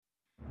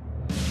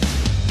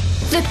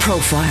The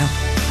Profile.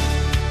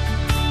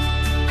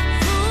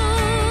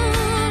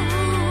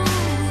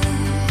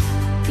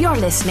 You're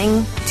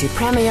listening to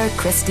Premier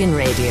Christian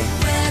Radio.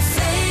 Where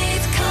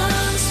faith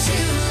comes to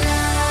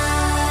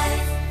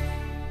life.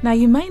 Now,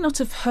 you may not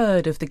have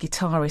heard of the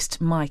guitarist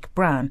Mike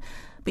Brown,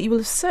 but you will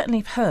have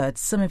certainly heard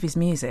some of his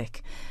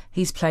music.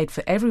 He's played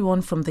for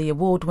everyone from the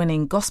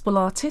award-winning gospel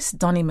artist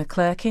Donnie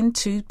McClurkin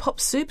to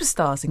pop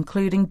superstars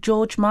including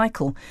George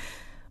Michael.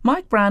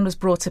 Mike Brown was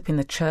brought up in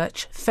the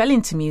church, fell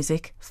into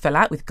music, fell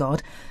out with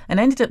God, and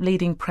ended up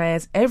leading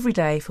prayers every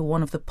day for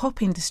one of the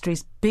pop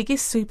industry's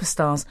biggest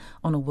superstars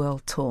on a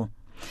world tour.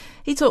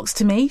 He talks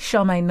to me,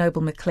 Charmaine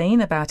Noble-Mclean,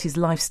 about his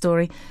life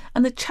story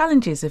and the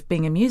challenges of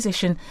being a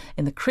musician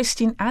in the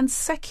Christian and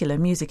secular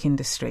music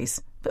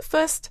industries. But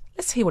first,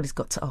 let's hear what he's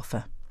got to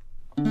offer.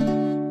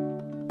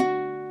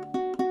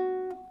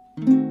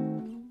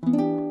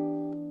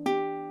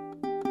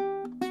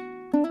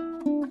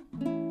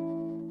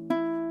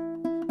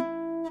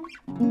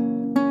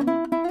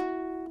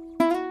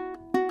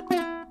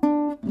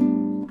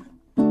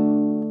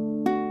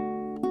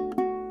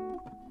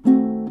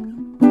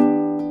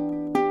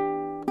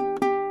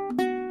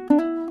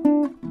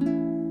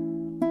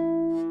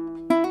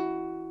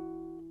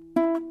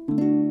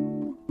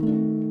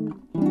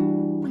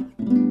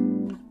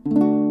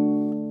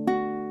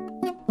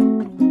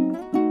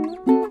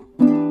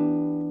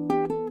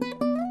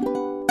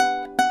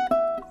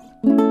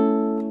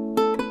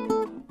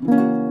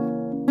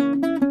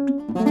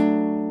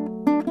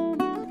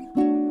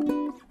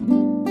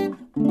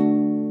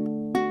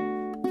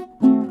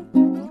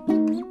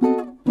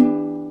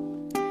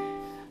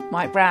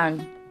 Mike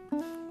Brown,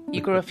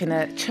 you grew up in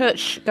a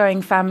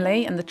church-going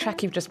family, and the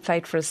track you've just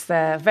played for us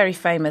there, very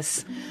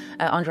famous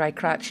Andre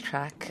Crouch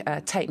track,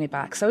 Take Me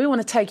Back. So we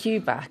want to take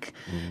you back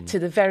to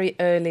the very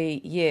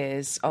early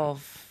years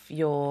of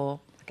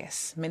your, I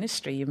guess,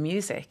 ministry, your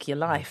music, your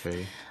life.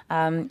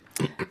 Okay.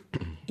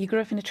 You grew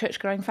up in a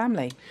church-going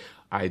family.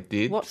 I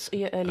did. What's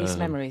your earliest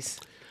memories?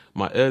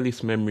 My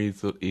earliest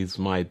memories is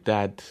my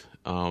dad,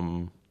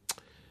 who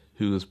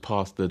was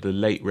pastor, the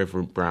late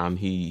Reverend Brown.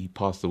 He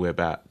passed away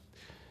about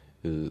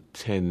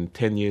 10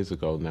 years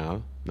ago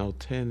now. No,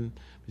 10,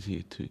 is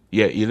he 2?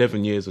 Yeah,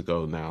 11 years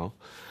ago now.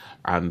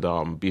 And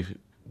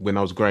when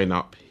I was growing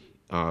up,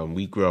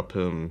 we grew up,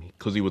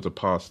 because he was a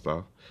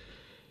pastor,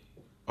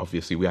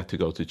 obviously we had to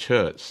go to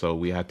church. So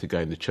we had to go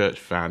in the church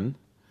van,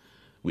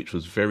 which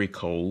was very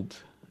cold.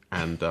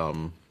 And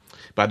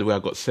by the way,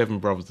 I've got 6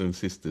 brothers and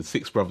sisters.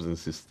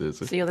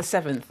 So you're the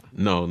 7th?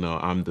 No,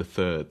 I'm the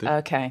 3rd.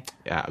 Okay.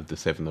 Out of the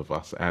 7 of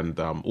us. And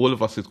all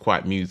of us is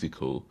quite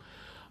musical.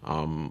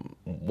 1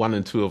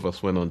 and 2 of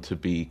us went on to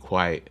be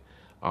quite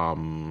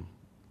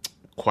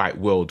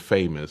world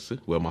famous.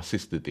 Well, my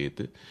sister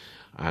did,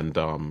 and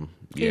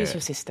Who's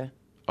your sister?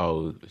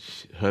 Oh,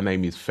 her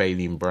name is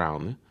Faylene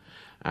Brown,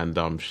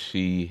 and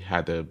she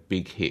had a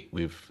big hit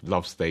with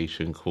Love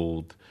Station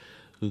called.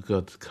 Oh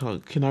God,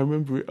 can I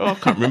remember it? Oh, I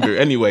can't remember it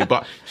anyway.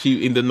 But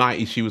she in the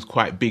 90s, she was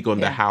quite big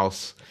on the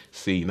house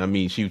scene. I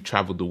mean, she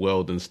travelled the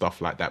world and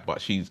stuff like that. But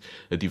she's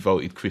a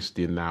devoted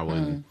Christian now,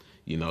 and.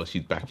 You know,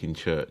 she's back in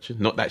church.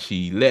 Not that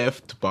she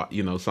left, but,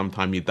 you know,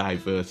 sometimes you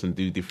diverse and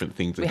do different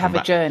things. We have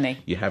a journey.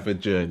 You have a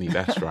journey,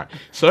 that's right.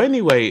 So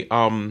anyway,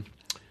 growing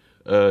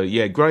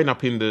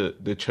up in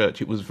the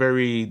church, it was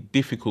very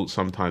difficult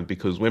sometimes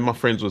because when my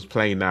friends was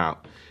playing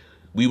out,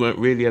 we weren't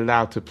really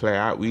allowed to play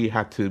out. We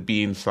had to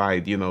be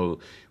inside, you know,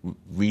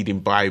 reading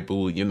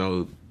Bible, you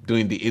know,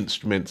 doing the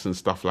instruments and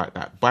stuff like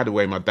that. By the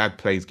way, my dad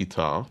plays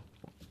guitar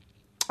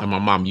and my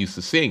mum used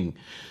to sing.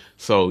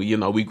 So, you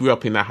know, we grew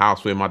up in a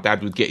house where my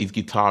dad would get his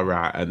guitar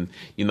out and,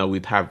 you know,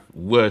 we'd have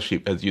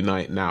worship as you know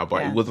it now,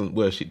 but it wasn't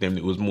worship then,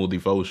 it was more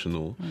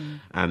devotional.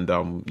 And,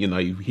 you know,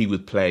 he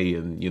would play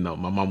and, you know,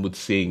 my mum would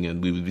sing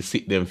and we would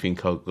sit there and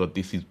think, oh, God,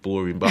 this is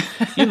boring. But,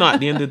 you know,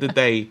 at the end of the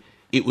day,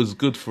 it was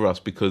good for us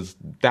because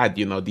Dad,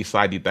 you know,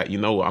 decided that, you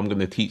know what, I'm going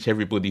to teach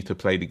everybody to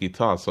play the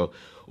guitar. So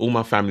all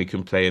my family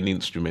can play an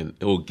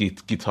instrument or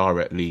guitar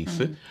at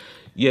least.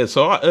 Yeah,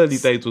 so our early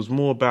days was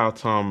more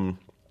about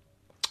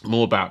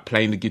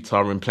playing the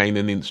guitar and playing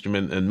an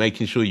instrument and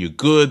making sure you're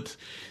good,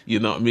 you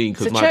know what I mean?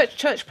 So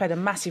church played a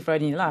massive role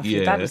in your life.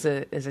 Your dad was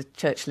a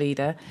church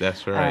leader.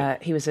 That's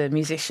right. He was a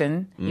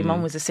musician. Your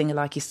mum was a singer,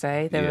 like you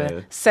say. There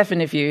were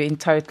 7 of you in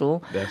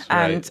total. That's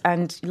right.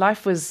 And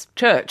life was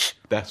church.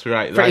 That's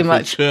right. Pretty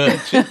much.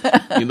 Church.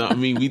 You know what I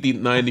mean? We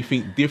didn't know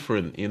anything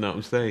different, you know what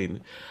I'm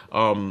saying?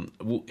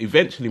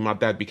 Eventually, my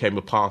dad became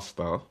a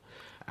pastor.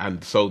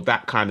 And so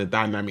that kind of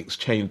dynamics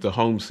changed the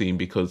home scene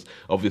because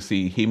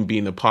obviously him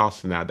being a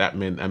pastor now, that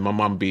meant, and my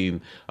mum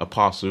being a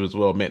pastor as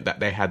well, meant that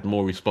they had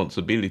more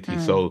responsibility.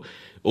 So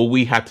all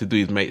we had to do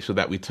is make sure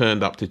that we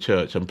turned up to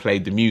church and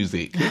played the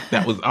music.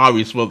 That was our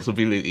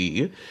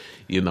responsibility,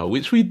 you know,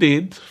 which we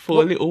did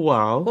for a little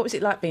while. What was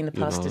it like being a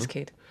pastor's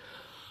kid?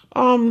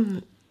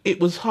 It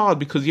was hard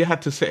because you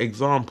had to set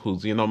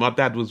examples. You know, my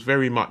dad was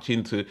very much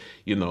into,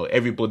 you know,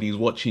 everybody's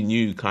watching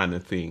you kind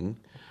of thing.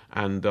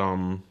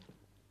 And,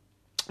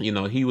 you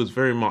know, he was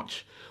very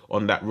much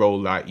on that role,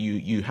 like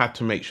you had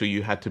to make sure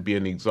you had to be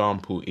an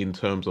example in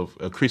terms of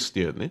a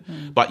Christian.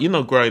 But,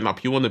 growing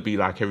up, you want to be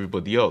like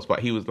everybody else. But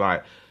he was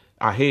like,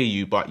 I hear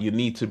you, but you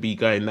need to be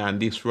going down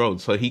this road.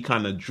 So he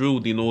kind of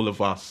drilled in all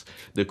of us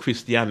the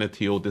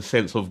Christianity or the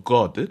sense of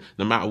God.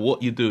 No matter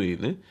what you're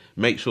doing,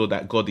 make sure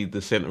that God is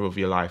the center of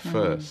your life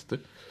first.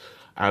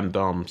 And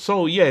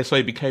so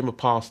he became a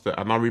pastor.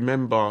 And I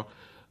remember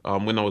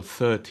when I was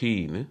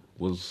 13,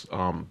 was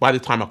by the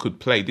time I could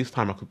play, this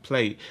time I could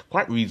play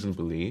quite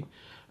reasonably.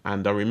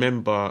 And I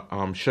remember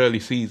Shirley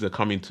Caesar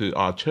coming to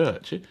our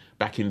church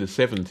back in the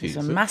 70s. It's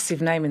a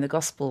massive name in the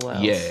gospel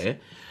world. Yeah.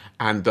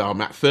 And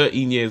at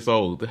 13 years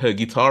old, her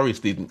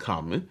guitarist didn't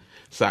come.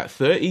 So at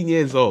 13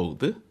 years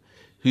old,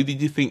 who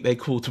did you think they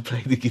called to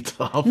play the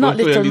guitar? Not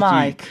Little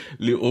Mike.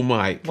 Little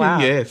Mike, wow.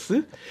 Yes.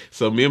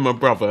 So me and my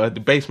brother, the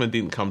bassman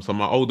didn't come, so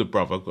my older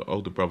brother, I've got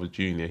older brother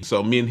Junior.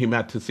 So me and him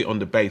had to sit on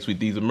the bass with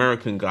these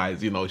American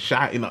guys,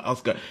 shouting at us,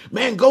 going,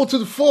 man, go to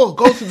the 4,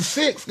 go to the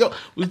 6. Go. It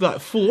was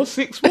like 4,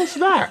 6, what's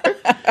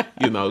that?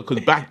 Because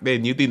back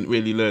then you didn't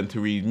really learn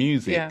to read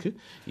music.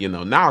 Yeah.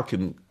 Now I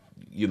can...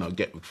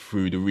 get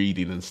through the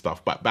reading and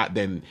stuff. But back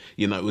then,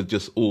 it was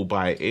just all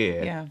by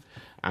ear. Yeah.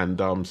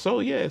 And so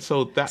when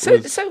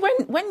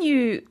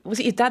was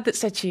it your dad that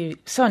said to you,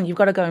 son, you've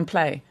got to go and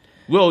play?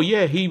 Well,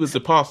 yeah, he was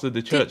the pastor of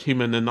the church, him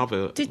and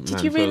another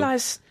Did you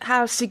realise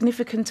how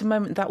significant a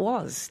moment that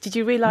was? Did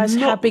you realise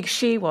how big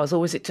she was? Or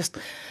was it just,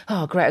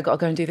 oh, great, I've got to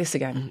go and do this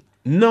again?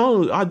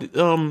 No,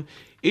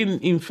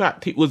 in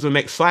fact, it was an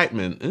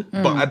excitement,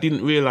 but I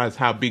didn't realise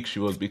how big she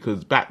was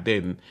because back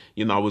then,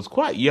 I was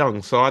quite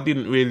young, so I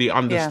didn't really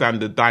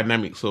understand the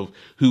dynamics of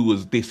who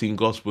was this in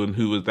gospel and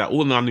who was that.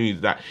 All I knew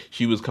is that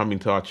she was coming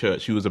to our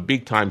church. She was a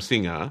big-time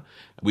singer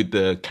with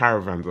the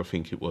Caravans, I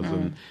think it was,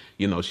 and,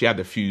 she had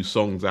a few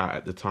songs out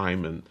at the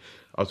time, and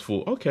I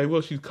thought, okay,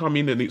 well, she's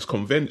coming and it's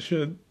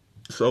convention,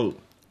 so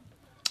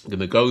I'm going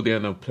to go there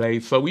and I'll play.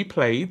 So we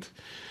played.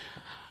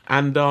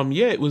 And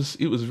it was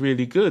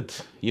really good,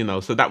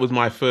 So that was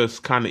my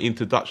first kind of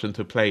introduction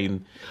to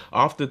playing.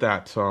 After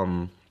that,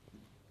 I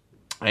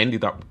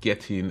ended up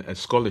getting a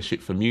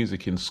scholarship for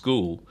music in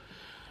school,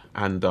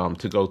 and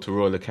to go to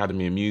Royal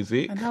Academy of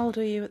Music. And how old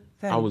were you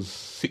then? I was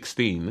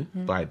 16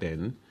 by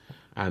then,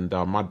 and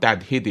my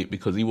dad hid it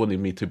because he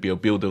wanted me to be a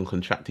building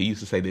contractor. He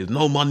used to say, "There's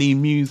no money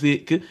in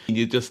music.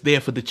 You're just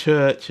there for the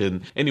church."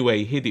 And anyway,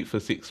 he hid it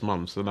for 6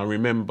 months, and I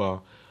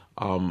remember.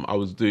 I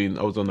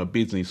was on a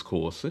business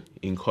course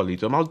in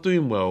college and I was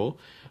doing well,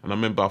 and I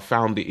remember I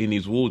found it in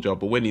his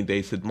wardrobe. I went in there,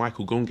 he said,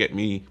 "Michael, go and get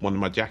me one of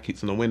my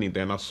jackets," and I went in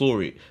there and I saw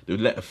it, the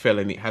letter fell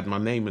and it had my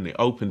name and it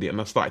opened it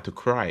and I started to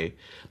cry.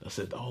 I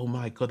said, "Oh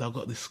my God, I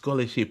got this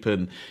scholarship,"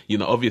 and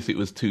obviously it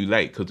was too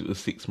late because it was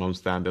 6 months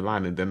down the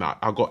line, and then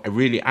I got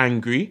really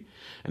angry,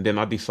 and then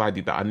I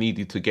decided that I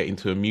needed to get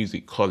into a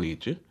music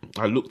college.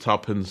 I looked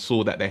up and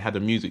saw that they had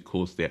a music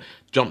course there,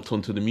 jumped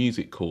onto the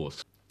music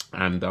course.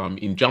 And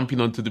in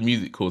jumping onto the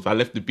music course, I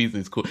left the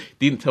business course,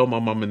 didn't tell my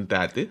mum and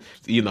dad,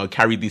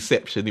 carried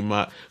deception in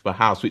my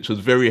house, which was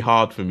very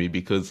hard for me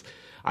because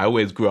I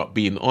always grew up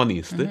being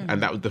honest. And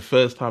that was the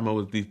first time I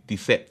was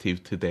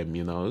deceptive to them,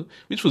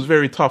 which was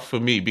very tough for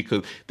me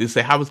because they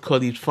say, "How was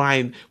college?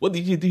 Fine. What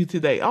did you do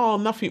today?" "Oh,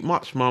 nothing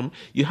much, Mum.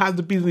 You had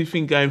the business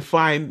thing going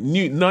fine,"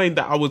 knowing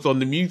that I was on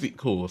the music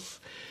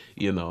course.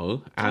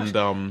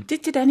 And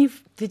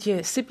did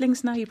your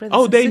siblings know, your brothers?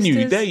 Oh, they and knew.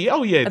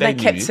 sisters? They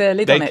kept a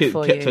lid on it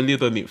for you. Kept a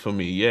lid on it for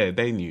me. Yeah,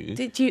 they knew.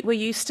 Were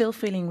you still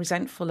feeling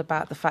resentful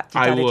about the fact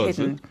your dad had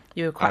hidden?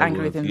 You were quite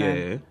angry with him then.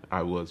 Yeah,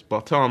 I was.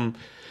 But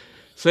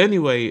so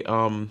anyway,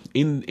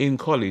 in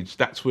college,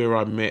 that's where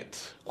I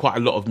met quite a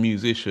lot of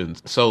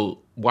musicians. So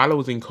while I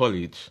was in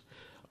college,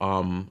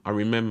 I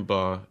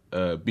remember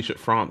Bishop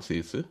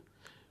Francis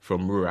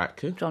from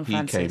Rurak. John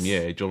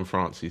Francis. John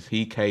Francis.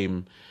 He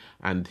came.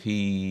 And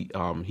he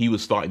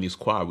was starting his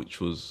choir, which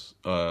was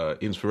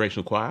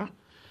Inspirational Choir.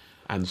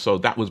 And so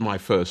that was my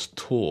first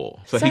tour.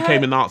 So he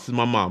came and asked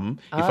my mum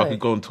if I could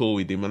go on tour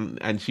with him.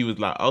 And she was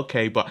like,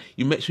 "Okay, but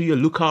you make sure you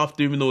look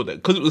after him and all that."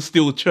 Because it was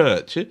still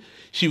church.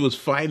 She was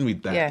fine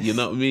with that, yes. You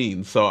know what I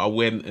mean? So I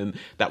went, and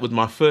that was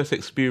my first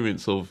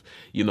experience of,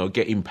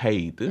 getting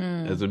paid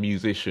as a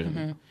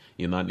musician.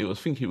 And I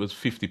think it was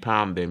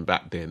 £50 then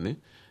back then.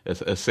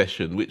 A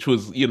session, which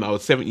was, a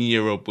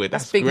 17-year-old boy.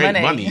 That's big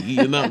great money.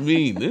 You know what I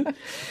mean?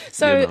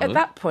 So at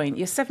that point,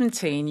 you're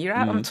 17, you're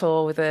out on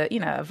tour with a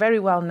very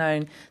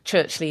well-known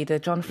church leader,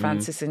 John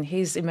Francis, and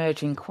his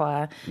emerging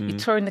choir. You're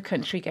touring the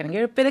country, getting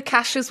a bit of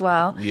cash as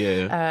well.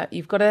 Yeah.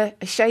 You've got a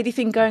shady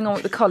thing going on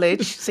at the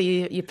college. So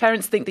your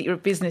parents think that you're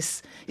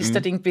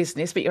studying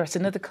business, but you're at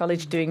another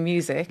college doing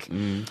music.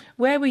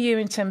 Where were you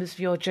in terms of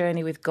your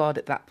journey with God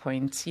at that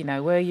point?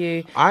 Were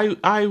you...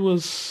 I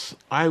was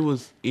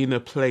in a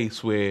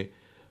place where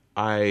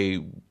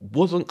I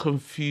wasn't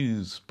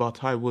confused,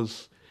 but I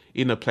was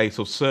in a place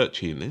of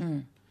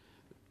searching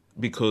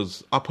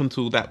because up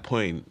until that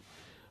point,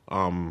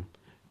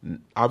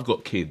 I've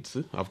got kids.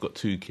 I've got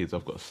 2 kids.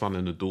 I've got a son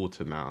and a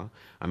daughter now,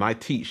 and I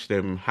teach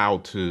them how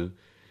to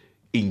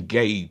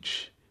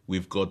engage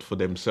with God for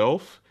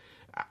themselves.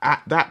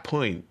 At that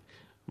point,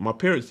 my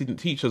parents didn't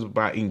teach us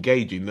about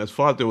engaging. As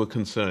far as they were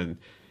concerned,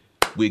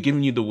 we're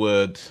giving you the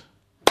word.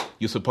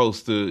 You're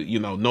supposed to,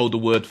 know the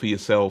word for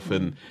yourself,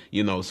 and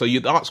so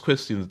you'd ask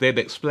questions. They'd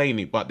explain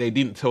it, but they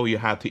didn't tell you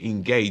how to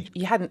engage.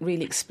 You hadn't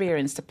really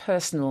experienced a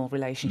personal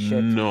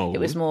relationship. No, it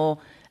was more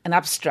an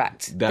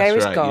abstract. That's there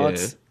is right, God.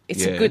 yeah.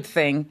 It's a good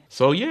thing.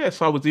 So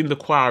yes, I was in the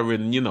choir,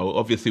 and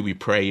obviously we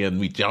pray and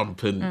we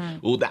jump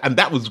and all that, and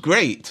that was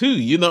great too.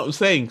 You know what I'm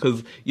saying?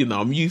 Because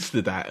I'm used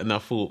to that, and I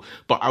thought,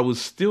 but I was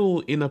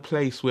still in a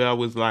place where I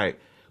was like,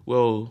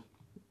 well,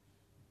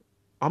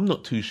 I'm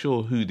not too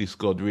sure who this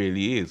God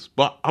really is,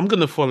 but I'm going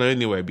to follow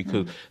anyway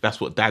because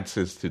that's what Dad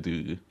says to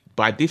do.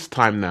 By this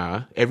time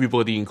now,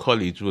 everybody in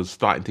college was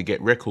starting to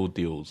get record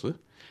deals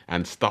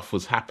and stuff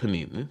was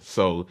happening.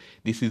 So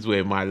this is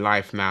where my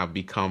life now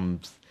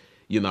becomes,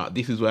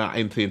 this is where I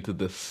enter into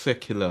the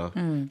secular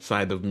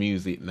side of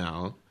music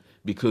now,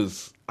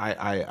 because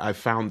I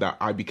found that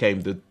I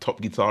became the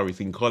top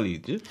guitarist in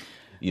college.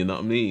 You know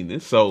what I mean?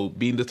 So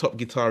being the top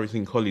guitarist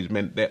in college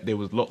meant that there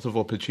was lots of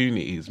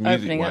opportunities music-wise.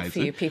 Opening up for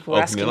you, people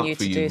asking you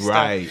to do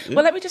right. stuff.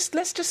 Well,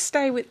 let's just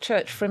stay with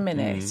church for a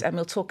minute, and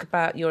we'll talk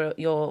about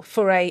your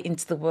foray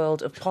into the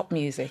world of pop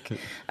music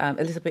a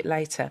little bit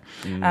later,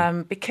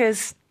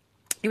 because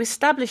you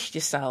established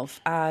yourself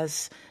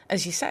as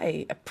you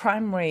say, a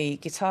primary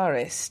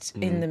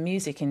guitarist in the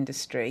music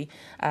industry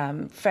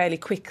fairly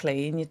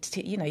quickly in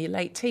your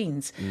late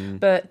teens.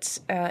 But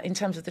in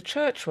terms of the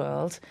church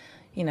world,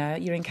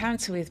 your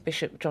encounter with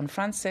Bishop John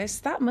Francis,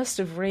 that must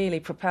have really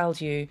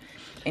propelled you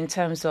in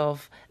terms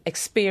of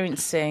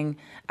experiencing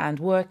and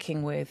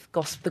working with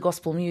the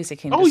gospel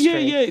music industry. Oh,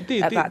 yeah, it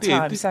did. At that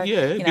time. So,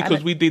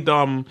 because we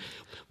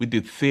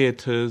did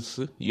theatres,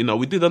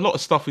 we did a lot of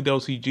stuff with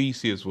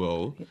LCGC as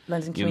well.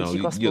 London Community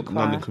Gospel Choir.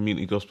 London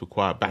Community Gospel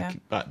Choir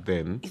back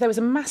then. There was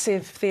a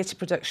massive theatre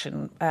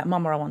production,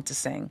 Mama I Want to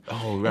Sing.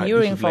 Oh, right. And you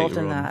were involved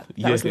in that.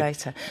 That was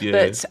later.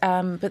 Yeah.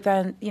 But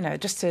then,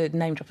 just to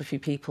name drop a few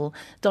people,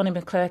 Donnie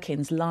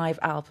McClurkin's live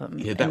album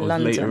in was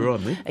London. Later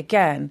on,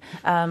 Again,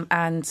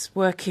 and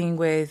working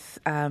with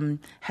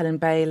Helen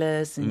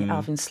Baylor's and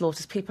Alvin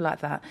Slaughter's, people like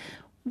that.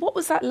 What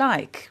was that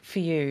like for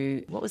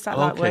you? What was that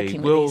like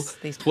working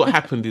with these people? What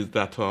happened is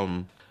that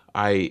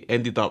I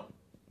ended up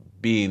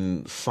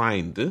being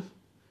signed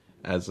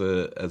as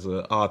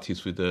a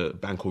artist with a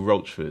band called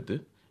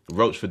Roachford.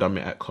 Roachford I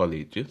met at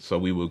college, so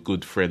we were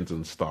good friends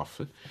and stuff.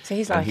 So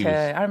he's like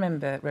I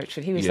remember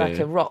Roachford. He was like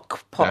a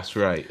rock pop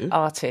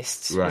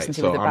artist, right? Wasn't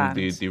he, so with a I'm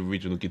band? the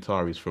original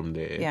guitarist from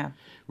there. Yeah.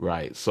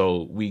 Right.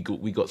 So we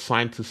got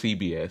signed to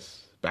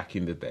CBS back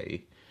in the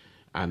day,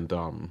 and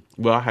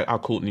I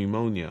caught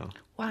pneumonia.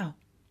 Wow.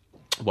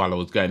 While I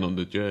was going on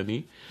the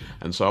journey,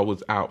 and so I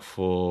was out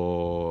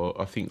for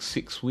I think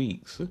 6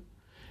 weeks,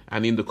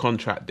 and in the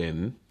contract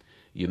then,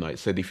 it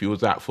said if you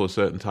was out for a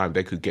certain time,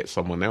 they could get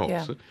someone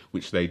else,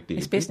 which they did.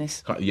 It's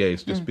business. Yeah,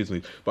 it's just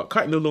business. But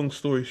cutting a long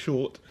story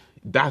short,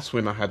 that's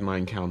when I had my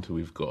encounter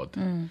with God,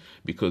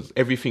 because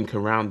everything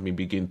around me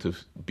began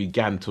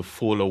to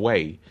fall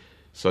away.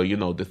 So,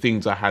 the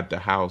things I had, the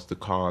house, the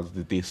cars,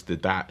 the this, the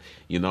that,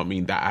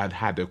 that I'd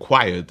had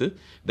acquired,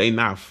 they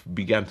now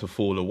began to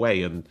fall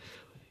away. And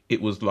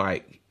it was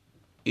like,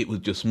 it was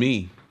just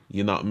me,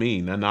 you know what I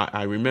mean? And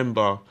I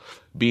remember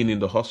being in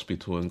the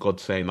hospital and God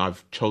saying,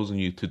 I've chosen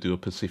you to do a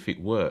specific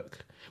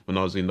work, when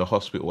I was in the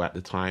hospital at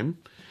the time.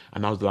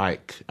 And I was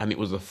like, and it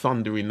was a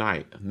thundery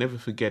night. I'll never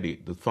forget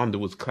it. The thunder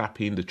was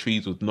clapping, the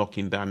trees was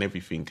knocking down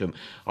everything. And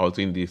I was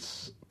in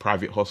this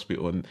private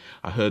hospital and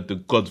I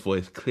heard God's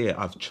voice clear.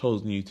 I've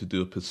chosen you to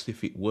do a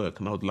specific work.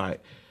 And I was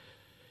like,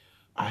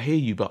 I hear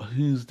you, but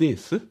who's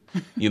this?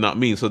 You know what I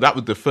mean? So that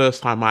was the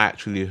first time I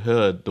actually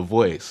heard the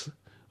voice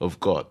of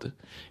God.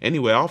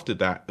 Anyway, after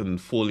that and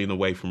falling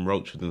away from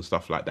Roachford and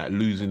stuff like that,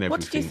 losing everything.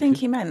 What did you think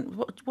he meant?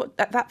 What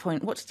at that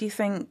point, what did you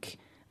think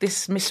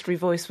this mystery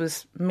voice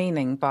was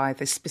meaning by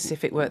this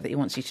specific work that he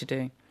wants you to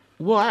do?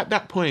 Well, at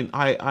that point,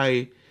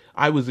 I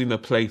was in a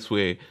place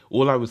where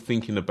all I was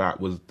thinking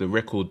about was the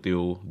record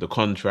deal, the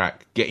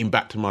contract, getting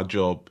back to my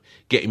job,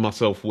 getting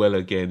myself well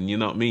again, you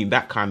know what I mean?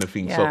 That kind of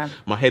thing. Yeah. So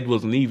my head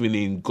wasn't even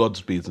in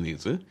God's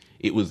business.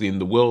 It was in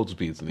the world's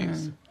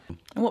business.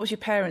 And what was your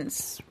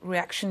parents'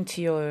 reaction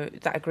to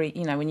that agree?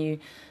 When you,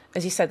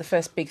 as you said, the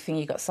first big thing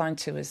you got signed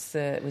to was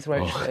with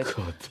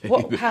Roachford.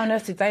 Oh, God. How on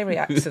earth did they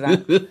react to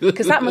that?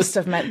 Because that must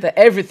have meant that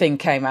everything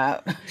came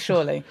out,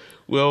 surely.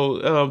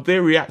 Well,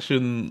 their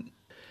reaction,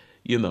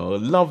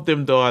 love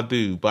them though I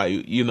do, but,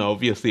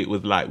 obviously it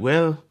was like,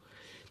 well,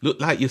 look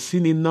like you're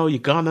sinning now, you're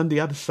gone on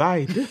the other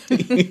side.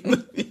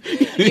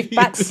 You've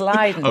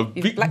backslided.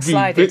 You've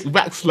backslided.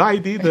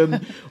 Backslided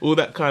and all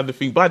that kind of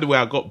thing. By the way,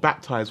 I got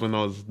baptised when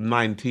I was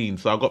 19,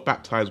 so I got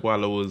baptised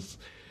while I was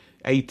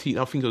 18,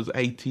 I think it was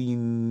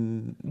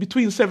 18,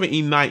 between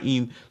 17,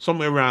 19,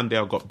 somewhere around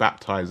there I got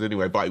baptised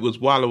anyway, but it was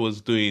while I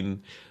was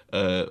doing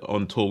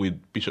on tour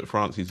with Bishop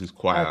Francis's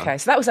choir. Okay,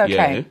 so that was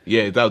okay.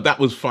 Yeah, that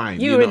was fine.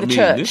 You were in the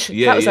church.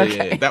 Yeah, that was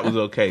okay. Yeah, that was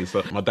okay.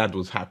 So my dad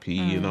was happy,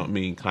 you know what I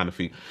mean, kind of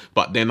thing.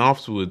 But then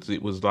afterwards,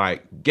 it was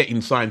like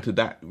getting signed to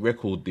that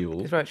record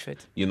deal. With Roachford.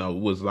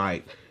 Was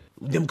like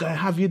them going to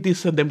have you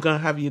this and them going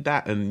to have you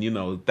that, and,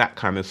 that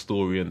kind of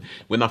story. And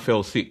when I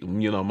fell sick,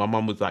 my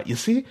mum was like, you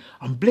see,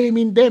 I'm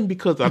blaming them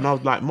because, and I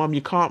was like, Mum,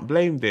 you can't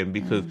blame them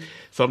because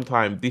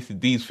sometimes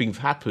these things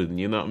happen,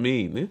 you know what I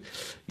mean?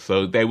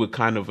 So they were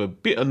kind of a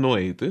bit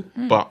annoyed,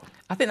 but...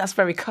 I think that's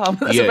very calm.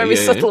 That's a very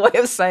subtle way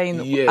of saying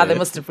how they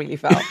must have really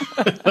felt.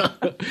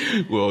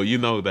 Well, you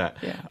know that.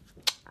 Yeah.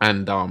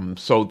 And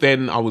so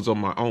then I was on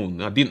my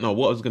own. I didn't know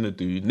what I was going to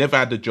do. Never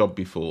had a job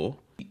before.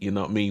 You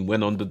know what I mean?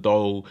 Went on the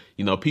dole.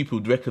 People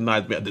would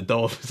recognise me at the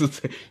dole office and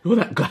say, you're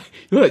that guy,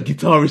 you're that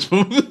guitarist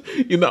from...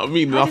 you know what I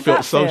mean? And I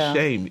felt so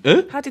ashamed.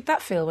 Huh? How did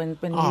that feel when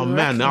you were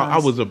man, I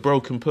was a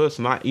broken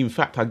person. In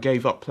fact, I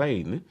gave up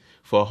playing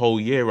for a whole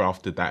year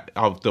after that.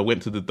 After I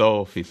went to the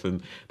dole office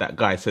and that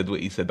guy said what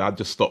he said, I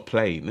just stopped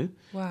playing.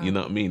 Wow. You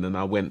know what I mean? And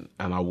I went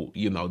and I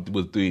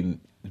was doing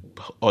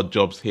odd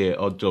jobs here,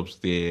 odd jobs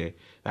there,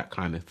 that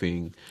kind of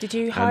thing. Did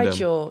you hide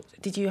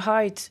Did you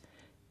hide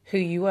who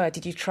you were?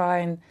 Did you try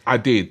and... I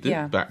did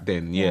back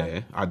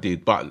then, I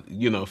did. But,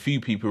 a few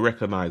people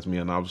recognised me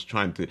and I was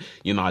trying to,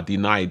 I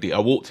denied it. I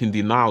walked in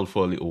denial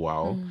for a little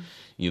while,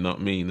 you know what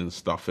I mean, and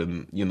stuff.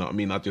 And, you know what I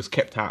mean, I just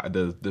kept out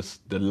of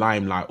the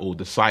limelight or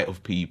the sight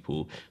of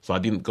people. So I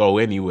didn't go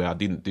anywhere. I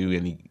didn't do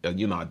any, I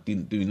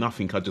didn't do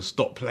nothing. I just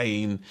stopped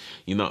playing,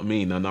 you know what I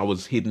mean. And I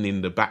was hidden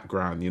in the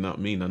background, you know what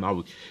I mean.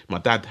 And my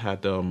dad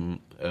had a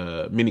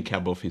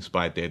minicab office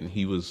by then.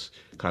 He was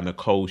kind of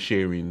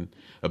co-sharing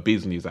a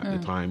business at the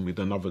time with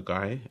another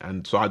guy,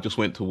 and so I just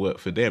went to work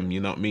for them, you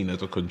know what I mean,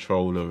 as a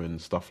controller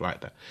and stuff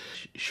like that.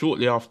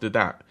 Shortly after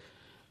that,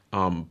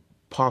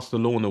 Pastor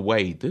Lorna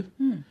Wade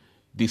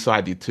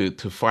decided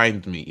to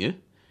find me,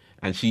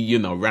 and she,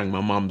 rang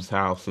my mum's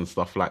house and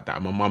stuff like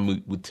that. My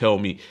mum would tell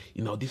me,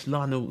 this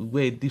Lorna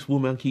Wade, this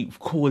woman keep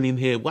calling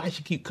here. Why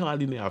she keep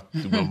calling her?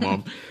 To my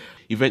mum.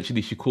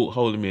 Eventually, she caught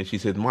hold of me and she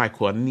said,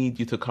 Michael, I need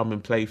you to come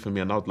and play for me.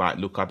 And I was like,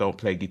 look, I don't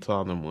play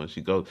guitar no more.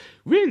 She goes,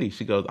 really?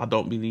 She goes, I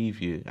don't believe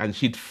you. And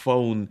she'd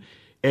phone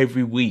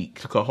every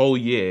week, took a whole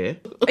year.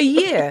 A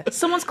year?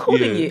 Someone's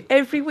calling you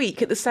every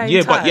week at the same time?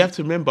 Yeah, but you have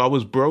to remember, I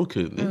was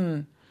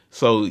broken.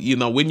 So,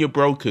 when you're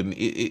broken,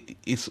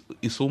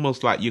 it's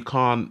almost like you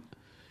can't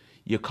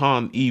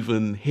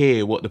even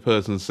hear what the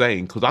person's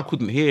saying, because I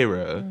couldn't hear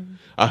her.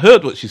 I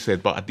heard what she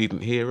said, but I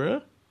didn't hear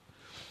her.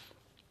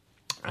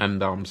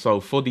 And so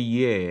for the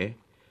year,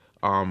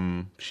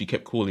 she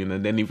kept calling,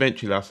 and then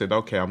eventually I said,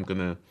 "Okay, I'm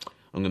gonna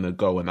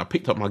go." And I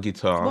picked up my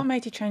guitar. What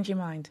made you change your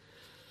mind?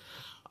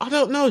 I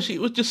don't know.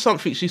 It was just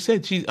something she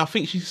said. I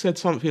think she said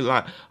something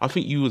like, "I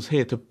think you was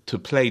here to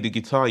play the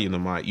guitar,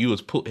 Mike. You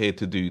was put here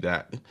to do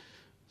that.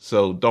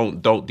 So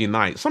don't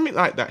deny it." Something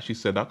like that. She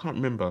said. I can't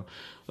remember.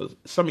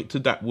 Something to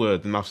that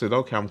word. And I said,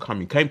 "Okay, I'm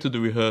coming." Came to the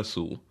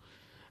rehearsal,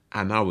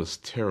 and I was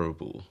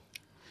terrible.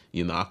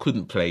 I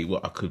couldn't play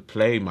what I could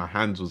play. My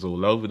hands was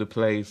all over the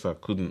place. I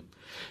couldn't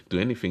do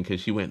anything. And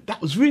she went,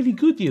 "That was really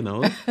good, You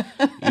know what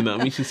I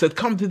mean? She said,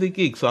 "Come to the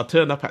gig." So I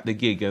turned up at the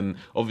gig, and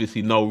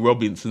obviously Noel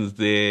Robinson's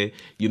there,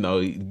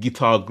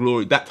 Guitar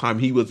Glory. That time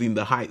he was in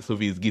the heights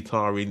of his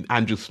guitaring.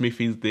 Andrew Smith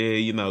is there,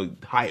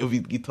 height of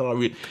his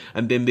guitaring.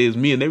 And then there's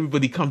me, and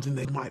everybody comes in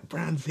there, Mike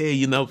Brown's here,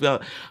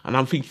 And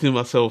I'm thinking to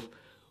myself,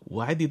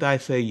 why did I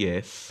say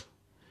yes?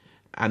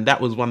 And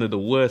that was one of the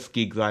worst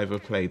gigs I ever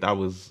played. I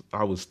was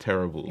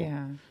terrible.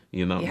 Yeah.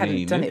 You know what You I mean?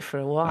 hadn't done it for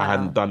a while. I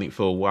hadn't done it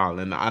for a while.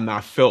 And I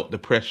felt the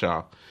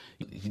pressure.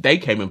 They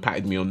came and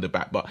patted me on the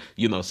back. But,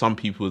 some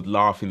people was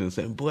laughing and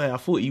saying, "Boy, I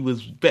thought he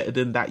was better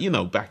than that,"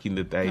 back in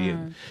the day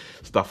and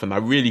stuff. And I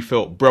really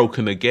felt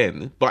broken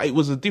again. But it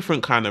was a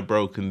different kind of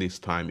broken this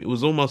time. It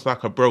was almost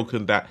like a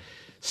broken that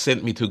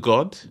sent me to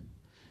God.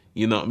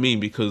 You know what I mean?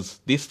 Because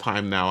this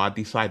time now I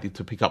decided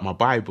to pick up my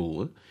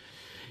Bible.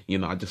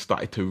 I just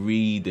started to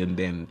read, and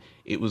then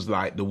it was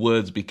like the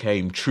words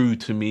became true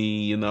to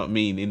me, you know what I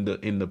mean,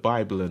 in the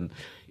Bible. And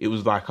it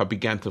was like I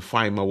began to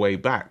find my way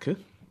back.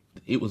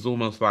 It was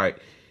almost like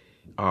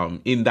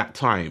in that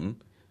time,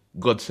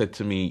 God said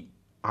to me,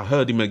 I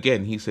heard him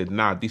again. He said,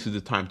 "Nah, this is the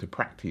time to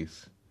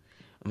practice."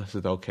 And I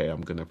said, "Okay,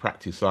 I'm going to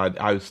practice." So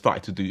I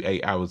started to do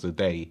 8 hours a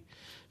day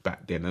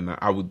back then.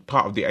 And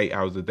part of the 8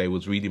 hours a day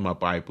was reading my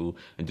Bible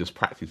and just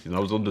practicing. I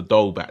was on the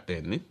dole back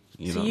then.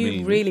 You know what I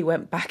mean? Really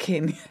went back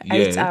in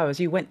 8 hours.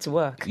 You went to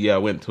work. Yeah, I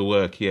went to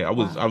work. Yeah, I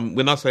was.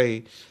 When I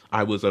say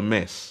I was a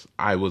mess,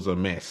 I was a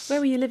mess. Where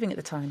were you living at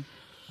the time?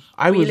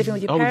 Were you living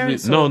with your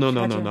parents? No.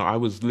 I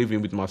was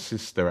living with my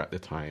sister at the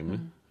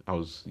time. I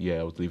was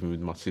living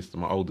with my sister,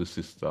 my older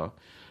sister,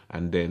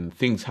 and then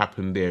things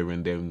happened there,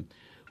 and then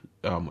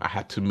I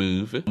had to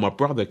move. My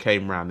brother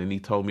came round and he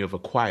told me of a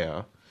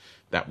choir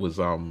that was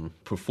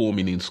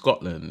performing in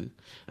Scotland,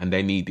 and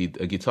they needed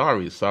a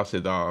guitarist. So I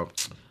said,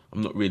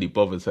 I'm not really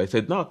bothered. So I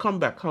said, "No, come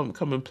back,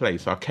 come and play."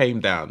 So I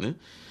came down,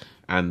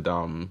 and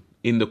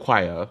in the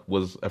choir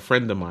was a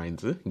friend of mine.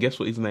 Guess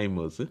what his name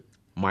was?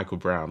 Michael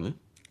Brown.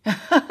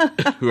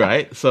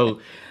 Right? So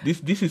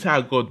this is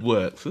how God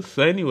works.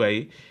 So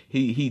anyway,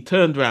 he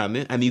turned around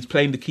and he's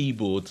playing the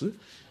keyboards,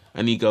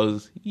 and he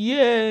goes,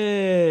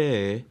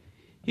 "Yeah."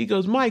 He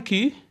goes,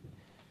 "Mikey,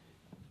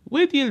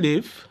 where do you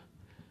live?"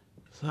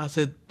 So I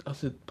said, I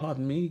said,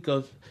 pardon me? He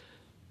goes,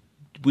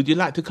 would you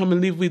like to come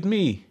and live with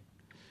me?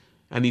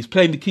 And he's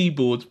playing the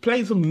keyboards,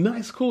 playing some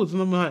nice chords.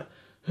 And I'm like,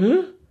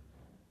 huh?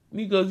 And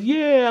he goes,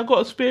 yeah, I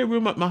got a spare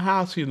room at my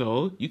house, you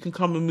know. You can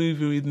come and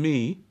move in with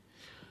me.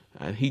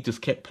 And he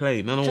just kept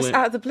playing. And I Just went,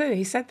 out of the blue,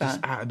 he said that?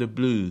 just out of the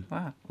blue.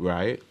 Wow.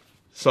 Right?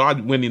 So I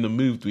went in and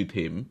moved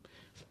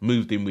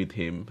in with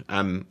him.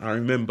 And I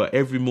remember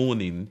every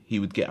morning he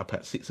would get up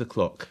at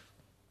 6:00.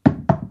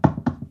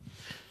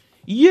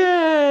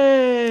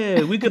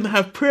 Yeah, we're going to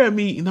have prayer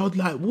meeting. I was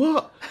like,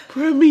 what?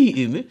 Prayer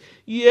meeting?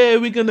 Yeah,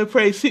 we're going to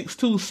pray 6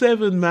 till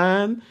 7,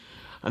 man.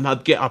 And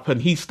I'd get up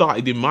and he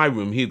started in my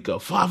room. He'd go,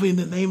 Father, in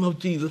the name of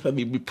Jesus. And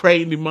he'd be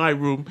praying in my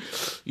room.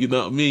 You know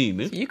what I mean?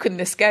 You couldn't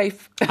escape.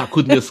 I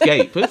couldn't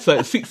escape. So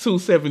at 6 till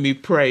 7,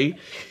 he'd pray.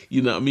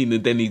 You know what I mean?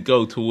 And then he'd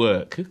go to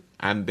work.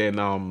 And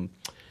then...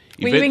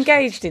 Were you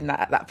engaged in that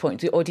at that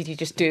point? Or did you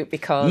just do it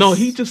because... No,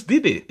 he just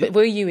did it. But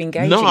were you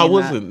engaged No, in I that?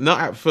 wasn't.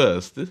 Not at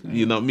first.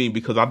 You know what I mean?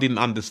 Because I didn't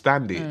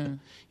understand it.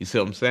 You see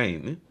what I'm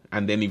saying?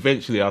 And then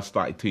eventually I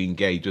started to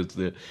engage as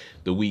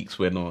the weeks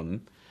went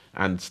on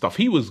and stuff.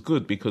 He was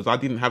good because I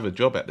didn't have a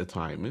job at the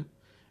time.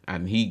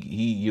 And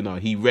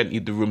he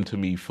rented the room to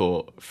me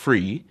for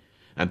free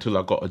until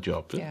I got a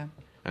job. Yeah.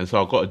 And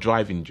so I got a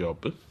driving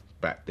job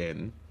back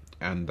then.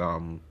 And...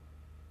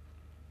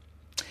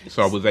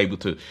 so I was able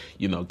to,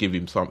 give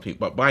him something.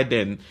 But by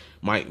then,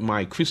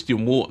 my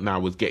Christian walk now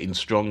was getting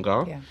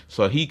stronger. Yeah.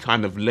 So he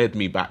kind of led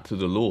me back to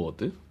the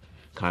Lord,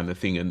 kind of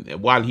thing.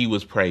 And while he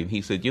was praying,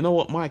 he said, you know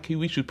what, Mikey,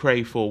 we should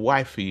pray for a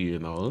wife for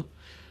you,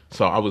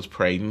 So I was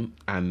praying.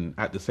 And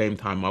at the same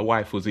time, my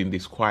wife was in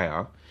this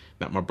choir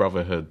that my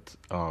brother had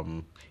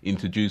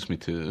introduced me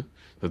to.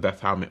 So that's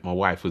how I met my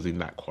wife, was in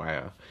that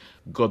choir.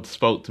 God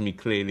spoke to me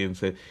clearly and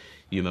said,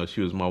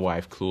 she was my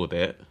wife,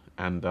 Claudette.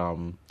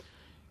 And...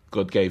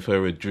 God gave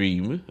her a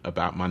dream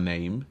about my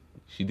name.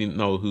 She didn't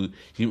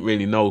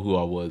really know who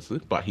I was,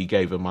 but he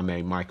gave her my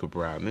name, Michael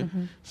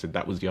Brown. Said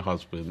that was your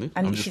husband.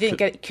 And she didn't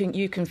get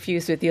you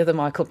confused with the other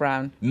Michael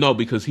Brown? No,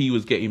 because he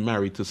was getting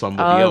married to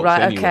somebody else. Oh,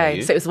 right, anyway.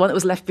 okay. So it was the one that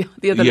was left behind,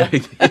 the other Yeah,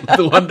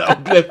 the one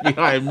that was left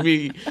behind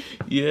me.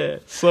 Yeah.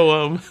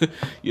 So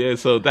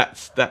so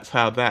that's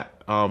how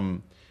that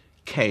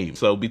came.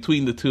 So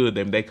between the two of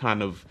them, they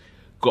kind of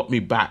got me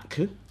back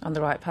on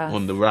the right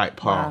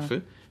path.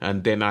 Wow.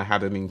 And then I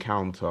had an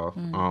encounter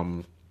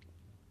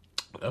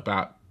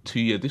about 2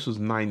 years. This was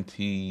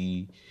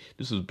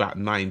about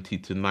 90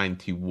 to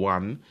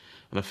 91.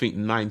 And I think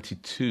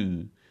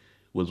 92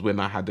 was when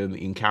I had an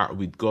encounter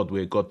with God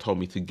where God told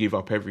me to give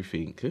up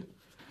everything.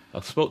 I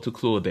spoke to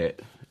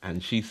Claudette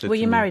and she said, were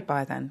you married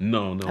by then?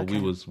 No, okay.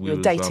 we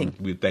were dating.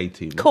 We were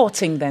dating.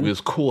 Courting then. We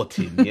was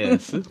courting,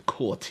 yes.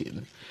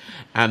 Courting.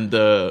 And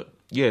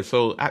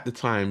so at the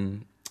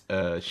time,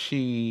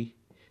 she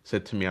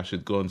said to me I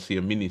should go and see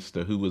a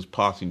minister who was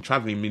passing,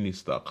 traveling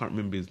minister. I can't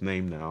remember his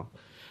name now.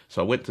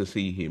 So I went to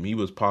see him. He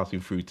was passing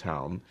through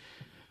town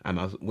and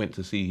I went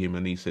to see him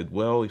and he said,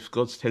 well, if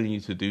God's telling you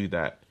to do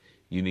that,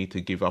 you need to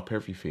give up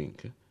everything.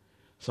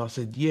 So I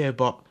said, yeah,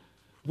 but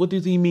what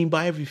does he mean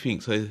by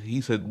everything? So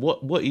he said,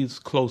 what is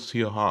close to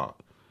your heart?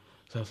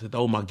 So I said,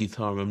 oh, my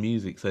guitar and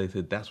music. So he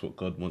said, that's what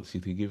God wants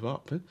you to give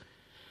up.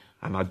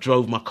 And I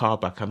drove my car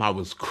back and I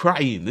was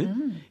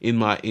crying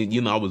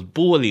I was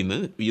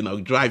bawling,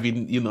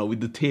 driving,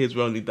 with the tears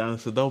rolling down. I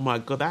said, oh my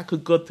God, how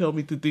could God tell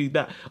me to do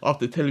that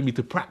after telling me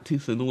to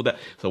practice and all that?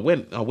 So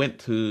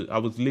I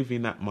was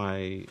living at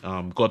my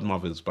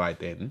godmother's by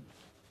then.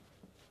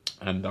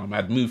 And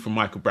I'd moved from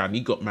Michael Brown. He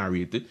got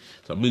married.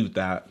 So I moved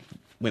out,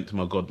 went to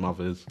my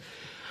godmother's.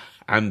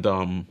 And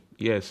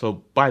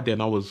so by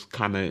then I was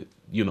kind of,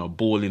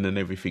 bawling and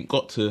everything.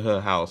 Got to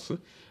her house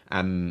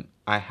and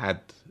I had...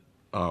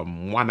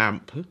 one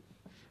amp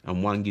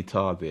and one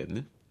guitar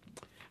then,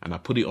 and I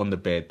put it on the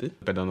bed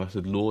and I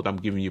said, Lord, I'm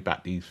giving you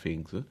back these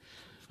things.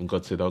 And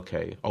God said,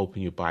 okay,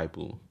 open your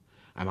Bible.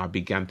 And I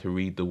began to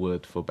read the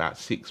word for about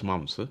 6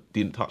 months.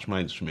 Didn't touch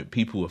my instrument.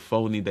 People were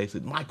phoning. They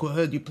said, Michael, I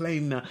heard you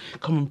playing now.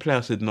 Come and play.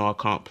 I said, no, I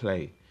can't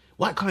play.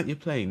 Why can't you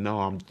play?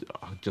 No,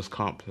 I just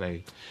can't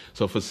play.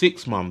 So for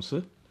 6 months,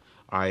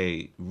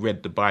 I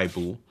read the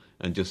Bible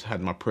and just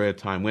had my prayer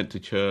time, went to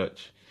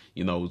church.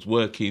 I was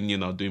working,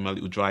 doing my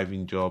little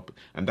driving job.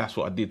 And that's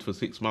what I did for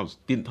 6 months.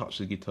 Didn't touch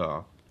the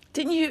guitar.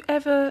 Didn't you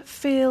ever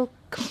feel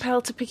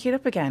compelled to pick it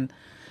up again?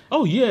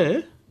 Oh,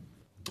 yeah.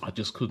 I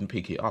just couldn't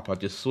pick it up. I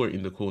just saw it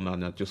in the corner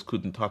and I just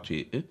couldn't touch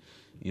it.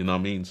 You know what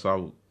I mean? So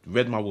I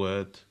read my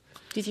word.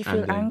 Did you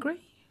feel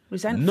angry?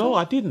 Resentful? No,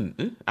 I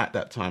didn't at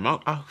that time.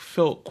 I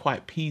felt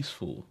quite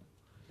peaceful.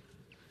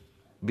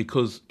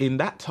 Because in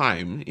that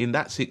time, in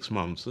that 6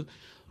 months,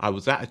 I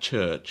was at a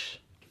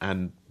church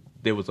and...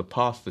 there was a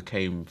pastor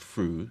came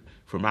through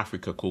from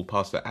Africa called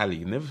Pastor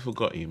Ali. Never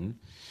forgot him.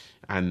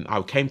 And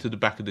I came to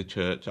the back of the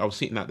church. I was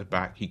sitting at the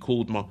back. He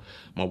called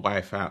my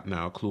wife out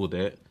now,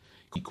 Claudette.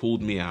 He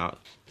called me out.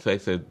 So he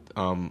said,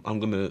 I'm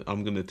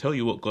gonna tell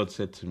you what God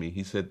said to me.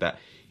 He said that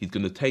he's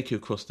gonna take you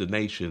across the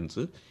nations.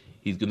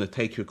 He's going to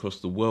take you across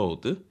the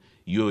world.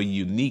 You're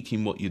unique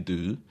in what you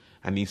do.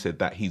 And he said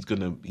that he's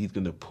gonna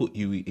put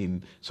you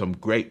in some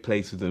great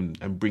places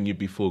and bring you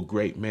before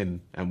great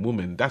men and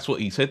women. That's what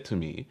he said to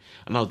me.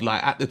 And I was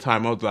like, at the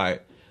time, I was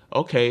like,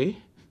 okay,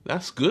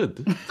 that's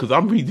good. Because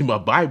I'm reading my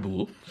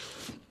Bible.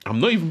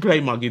 I'm not even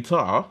playing my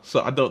guitar.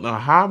 So I don't know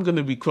how I'm going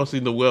to be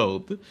crossing the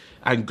world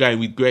and going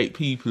with great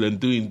people and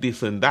doing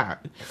this and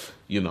that.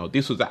 You know,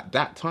 this was at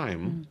that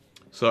time.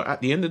 So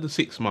at the end of the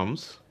 6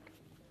 months,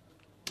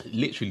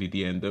 literally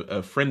the end,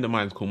 a friend of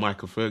mine called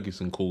Michael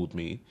Ferguson called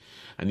me.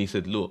 And he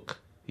said, look,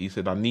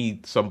 I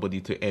need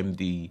somebody to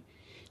MD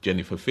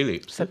Jennifer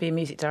Phillips. So be a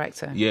music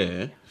director.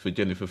 Yeah, for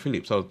Jennifer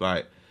Phillips. I was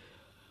like,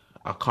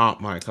 I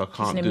can't, Mike, I can't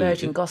do it. She's an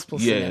emerging gospel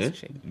singer,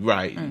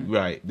 yeah,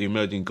 right, the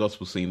emerging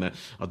gospel singer.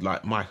 I was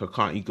like, Mike, I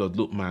can't. He goes,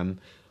 look, man,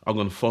 I'm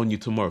going to phone you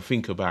tomorrow.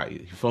 Think about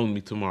it. He phoned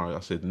me tomorrow.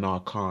 I said, no,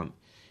 I can't.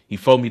 He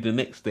phoned me the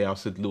next day. I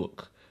said,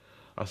 look,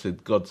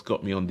 God's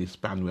got me on this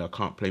band where I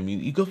can't play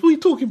music. He goes, what are you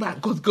talking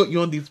about? God's got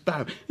you on this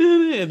band.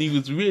 And he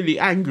was really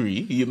angry,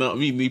 you know what I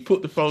mean? He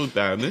put the phone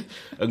down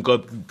and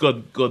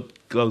God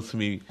goes to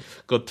me.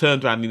 God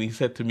turned around and he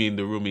said to me in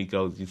the room, he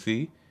goes, you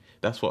see,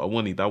 that's what I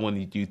wanted. I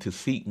wanted you to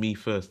seek me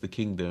first, the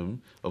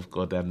kingdom of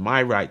God and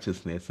my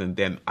righteousness, and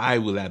then I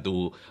will add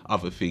all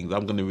other things.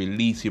 I'm going to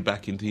release you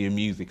back into your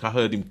music. I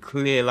heard him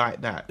clear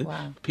like that.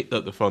 Wow. Picked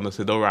up the phone. I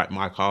said, all right,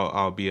 Mike,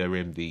 I'll be her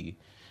MD.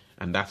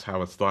 And that's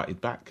how I started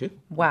back,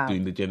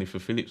 doing the Jennifer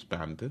Phillips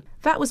band.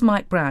 That was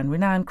Mike Brown,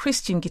 renowned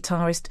Christian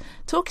guitarist,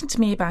 talking to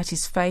me about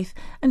his faith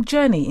and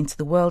journey into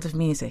the world of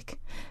music.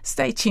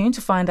 Stay tuned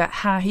to find out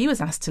how he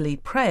was asked to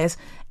lead prayers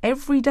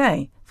every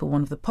day for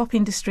one of the pop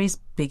industry's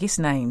biggest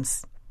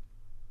names.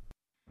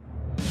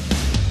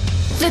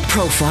 The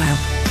Profile.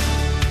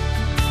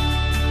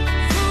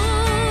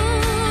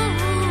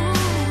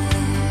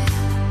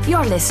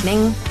 You're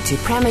listening to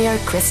Premier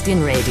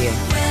Christian Radio.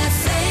 Where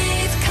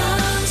faith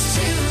comes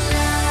to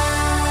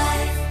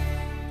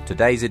life.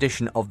 Today's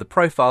edition of The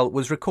Profile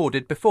was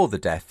recorded before the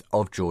death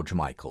of George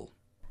Michael.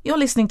 You're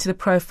listening to The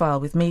Profile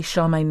with me,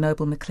 Charmaine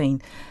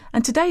Noble-Mclean,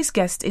 and today's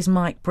guest is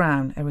Mike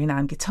Brown, a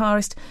renowned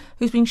guitarist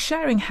who's been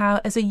sharing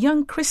how, as a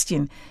young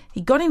Christian,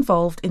 he got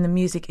involved in the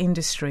music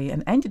industry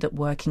and ended up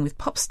working with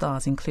pop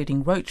stars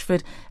including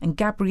Roachford and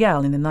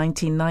Gabrielle in the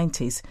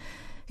 1990s.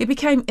 He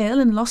became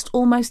ill and lost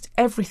almost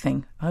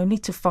everything, only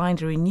to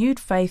find a renewed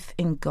faith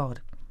in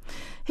God.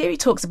 Here he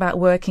talks about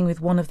working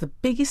with one of the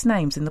biggest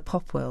names in the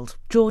pop world,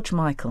 George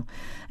Michael,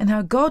 and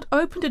how God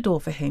opened a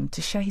door for him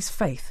to share his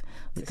faith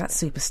with that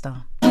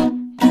superstar.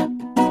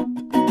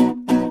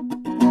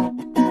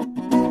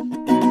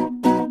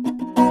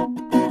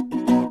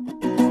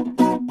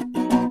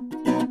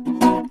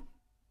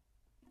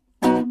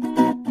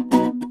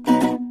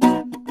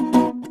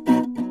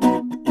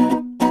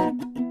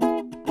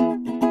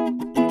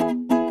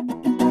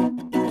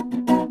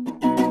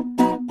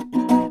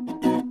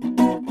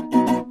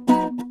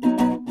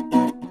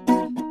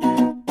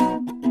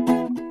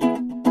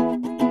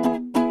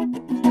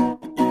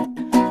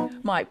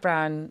 Mike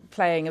Brown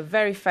playing a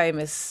very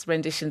famous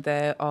rendition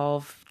there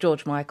of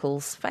George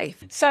Michael's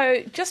Faith.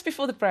 So just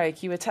before the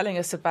break, you were telling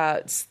us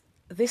about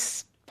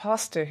this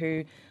pastor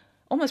who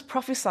almost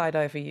prophesied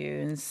over you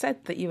and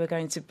said that you were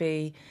going to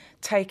be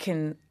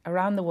taken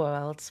around the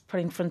world, put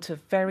in front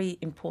of very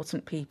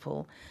important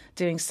people,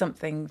 doing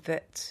something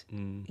that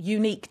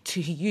unique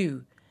to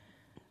you.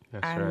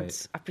 That's and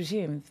right. I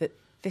presume that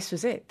this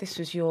was it. This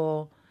was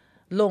your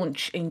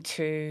launch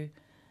into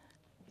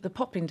the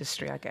pop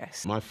industry, I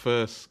guess. My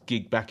first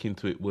gig back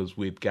into it was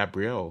with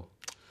Gabrielle.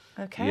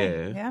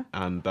 Okay. Yeah.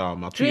 And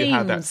I'll tell you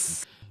how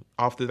that.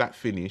 After that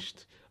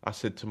finished, I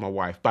said to my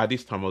wife. By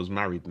this time, I was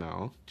married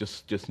now,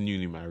 just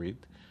newly married.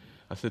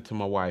 I said to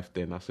my wife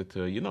then. I said to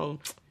her, it'd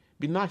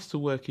be nice to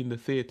work in the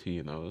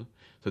theatre,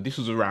 So this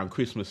was around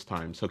Christmas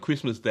time. So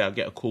Christmas Day, I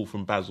get a call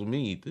from Basil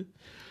Mead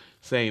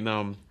saying,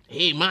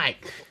 "Hey,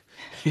 Mike."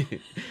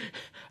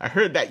 I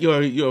heard that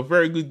you're a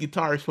very good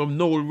guitarist from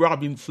Noel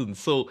Robinson.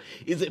 So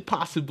is it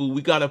possible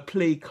we got a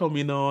play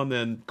coming on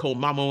and called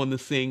Mama Wanna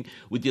Sing?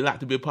 Would you like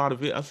to be a part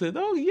of it? I said,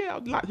 oh yeah,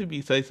 I'd like to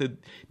be. So he said,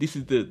 this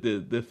is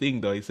the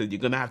thing though. He said,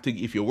 you're gonna have to,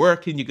 if you're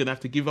working, you're gonna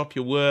have to give up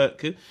your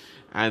work,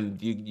 and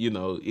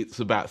it's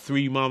about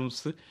 3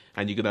 months,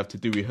 and you're gonna have to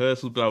do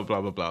rehearsals, blah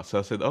blah blah blah. So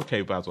I said,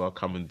 okay, Basil, I'll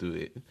come and do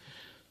it.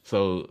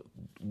 So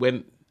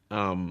when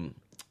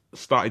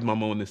started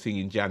Mama Wanna Sing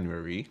in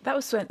January. That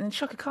was when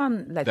Shaka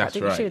Khan led That's that,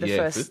 didn't right, she?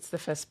 yes. The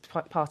first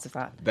part of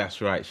that. That's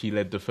right. She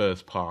led the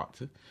first part.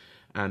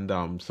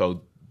 And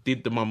so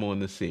did the Mama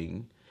Wanna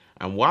Sing.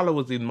 And while I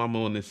was in Mama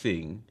Wanna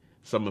Sing,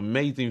 some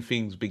amazing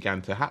things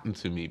began to happen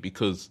to me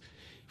because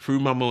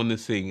through Mama Wanna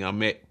Sing, I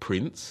met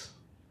Prince.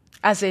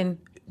 As in?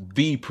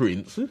 The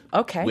Prince.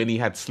 Okay. When he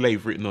had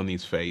Slave written on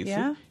his face.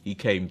 Yeah. He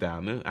came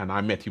down and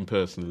I met him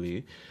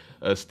personally.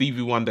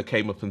 Stevie Wonder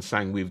came up and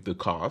sang with the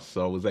cast,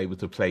 so I was able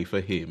to play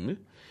for him,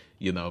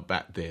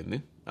 back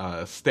then.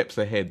 Steps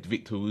Ahead,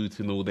 Victor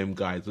Root and all them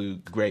guys, a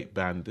great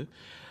band.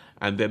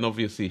 And then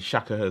obviously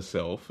Shaka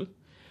herself.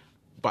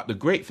 But the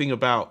great thing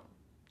about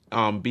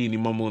being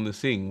in Mama Wanna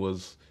Sing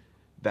was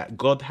that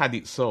God had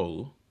it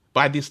so.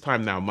 By this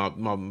time now,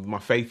 my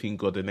faith in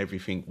God and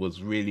everything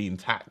was really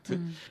intact.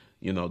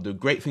 You know, the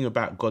great thing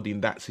about God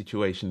in that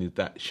situation is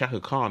that Shaka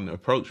Khan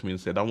approached me and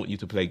said, I want you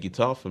to play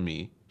guitar for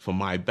me, for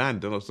my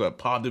band. And I was like,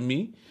 pardon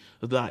me?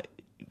 I was like,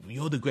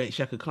 you're the great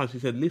Shaka Khan. She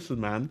said, listen,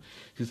 man.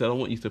 She said, I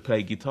want you to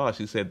play guitar.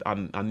 She said,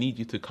 I need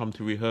you to come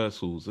to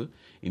rehearsals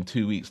in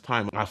 2 weeks'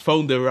 time. I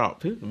phoned her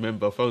up.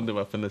 Remember, I phoned her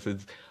up and I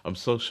said, I'm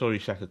so sorry,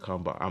 Shaka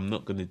Khan, but I'm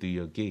not going to do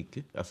your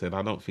gig. I said,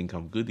 I don't think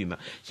I'm good enough.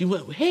 She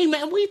went, hey,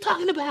 man, what are you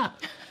talking about?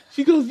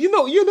 She goes, you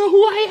know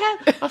who I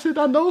am? I said,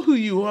 I know who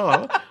you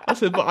are. I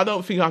said, but I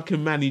don't think I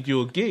can manage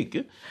your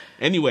gig.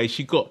 Anyway,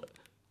 she got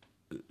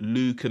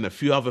Luke and a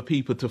few other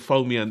people to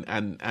phone me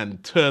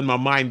and turn my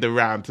mind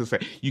around to say,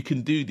 you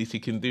can do this,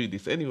 you can do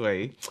this.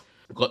 Anyway,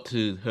 I got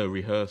to her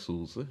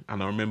rehearsals,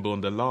 and I remember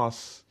on the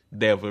last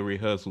day of her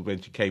rehearsal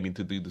when she came in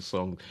to do the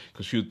song,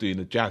 because she was doing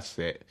a jazz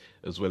set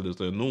as well as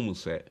the normal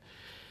set.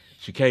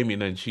 She came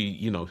in and she,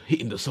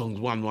 hitting the songs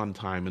one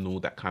time and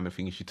all that kind of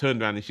thing. And she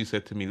turned around and she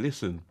said to me,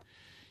 listen,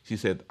 she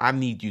said, I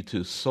need you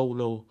to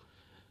solo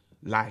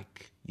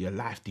like your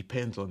life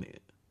depends on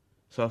it.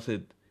 So I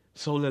said,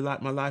 solo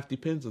like my life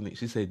depends on it?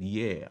 She said,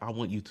 yeah, I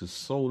want you to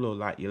solo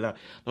like your life.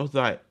 I was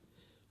like,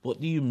 what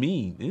do you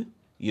mean?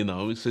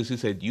 So she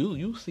said,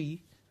 you'll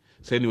see.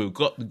 So anyway,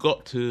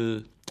 got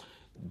to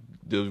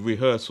the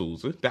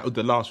rehearsals. That was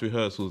the last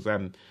rehearsals,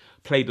 and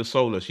played the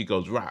solo. She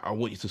goes, right, I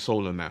want you to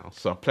solo now.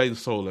 So I played the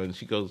solo and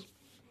she goes,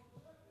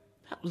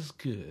 that was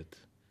good,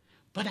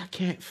 but I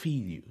can't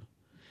feel you.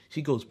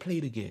 She goes, play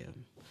it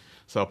again.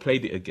 So I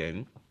played it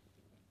again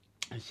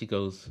and she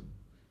goes,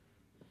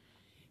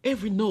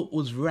 every note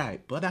was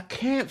right, but I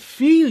can't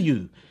feel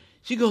you.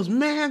 She goes,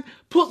 man,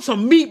 put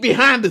some meat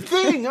behind the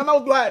thing. And I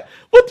was like,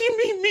 what do you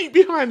mean meat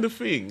behind the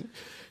thing?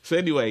 So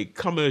anyway,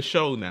 come her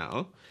show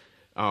now.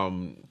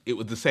 It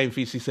was the same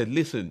thing. She said,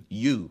 listen,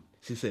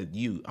 she said,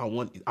 I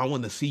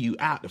want to see you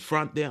out the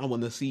front there. I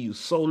want to see you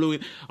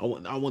soloing. I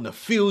want to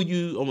feel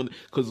you.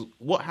 Because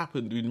what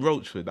happened in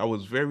Roachford, I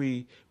was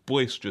very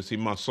boisterous in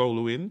my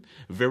soloing,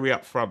 very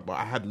upfront, but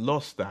I had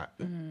lost that.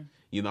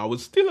 I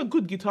was still a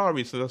good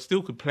guitarist and I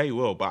still could play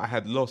well, but I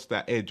had lost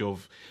that edge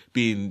of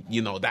being,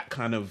 that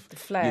kind of, the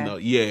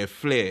flair.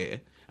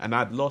 Flair. And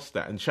I'd lost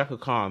that. And Shaka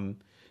Khan,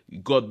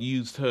 God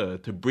used her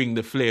to bring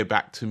the flair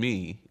back to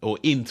me or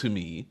into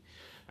me.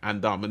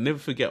 And I'll never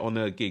forget on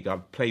her gig, I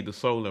played the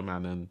solo,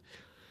 man,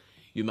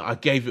 and, I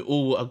gave it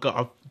all.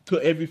 I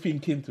put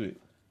everything into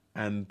it.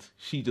 And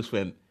she just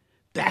went,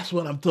 that's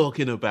what I'm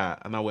talking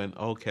about. And I went,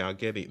 okay, I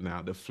get it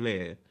now. The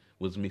flair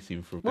was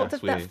missing from What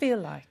did that feel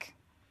like?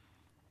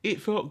 It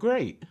felt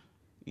great.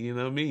 You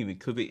know what I mean?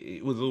 Because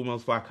it was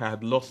almost like I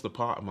had lost a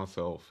part of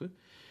myself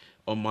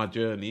on my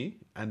journey.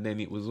 And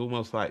then it was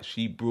almost like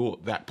she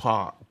brought that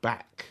part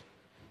back.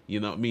 You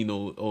know what I mean?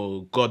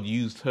 Or God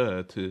used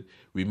her to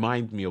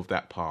remind me of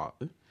that part.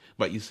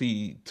 But you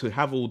see, to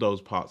have all those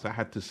parts, I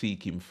had to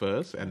seek him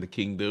first and the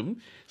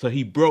kingdom. So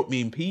he broke me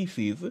in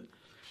pieces.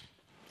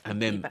 And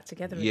then back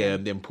together yeah, again.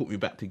 and then put me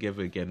back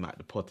together again like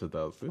the potter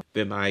does.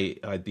 Then I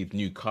did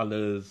New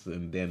Colours,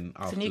 and then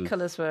after... So New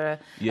Colours were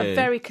a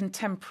very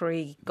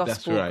contemporary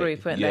gospel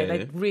group, weren't they?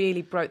 They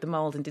really broke the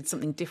mould and did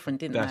something different,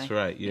 didn't they? That's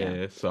right,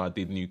 yeah. So I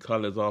did New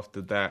Colours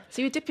after that.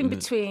 So you were dipping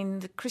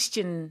between the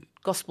Christian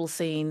gospel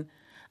scene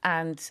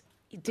and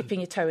dipping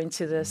your toe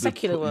into the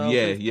secular world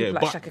with people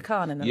like Shaka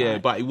Khan and the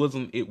like. But it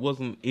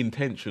wasn't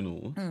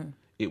intentional.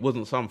 It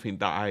wasn't something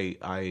that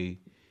I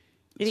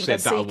you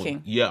didn't go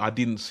seeking? I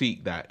didn't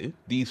seek that.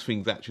 These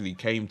things actually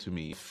came to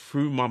me.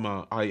 Through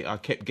Mama, I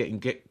kept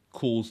getting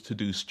calls to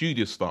do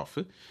studio stuff,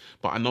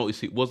 but I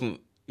noticed it wasn't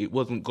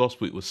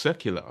gospel, it was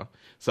secular.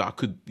 So I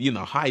could,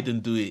 hide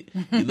and do it.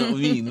 You know what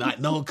I mean? Like,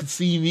 no one could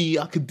see me,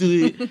 I could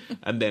do it.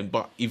 And then,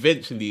 but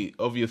eventually,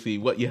 obviously,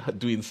 what you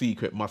do in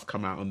secret must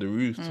come out on the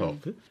rooftop.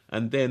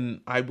 And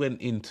then I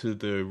went into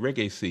the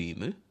reggae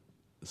scene.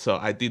 So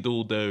I did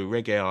all the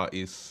reggae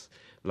artists.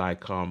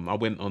 Like, I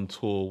went on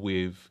tour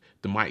with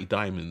the Mighty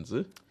Diamonds.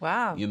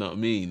 Wow. You know what I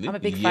mean? I'm a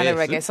big fan of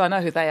reggae, so I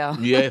know who they are.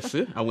 Yes,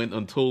 I went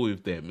on tour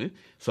with them.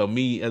 So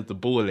me as the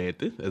ball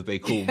head, as they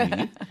call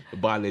me, the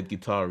ball head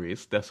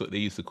guitarist, that's what they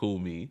used to call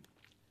me.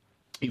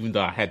 Even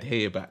though I had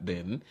hair back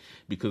then,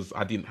 because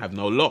I didn't have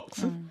no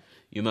locks.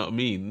 You know what I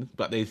mean?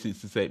 But they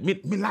used to say, me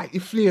like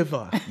your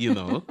flavour,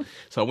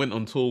 So I went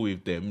on tour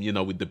with them,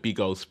 with the big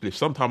old spliff.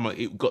 Sometimes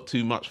it got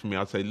too much for me.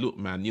 I'd say, look,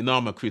 man,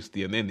 I'm a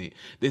Christian, innit?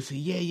 They'd say,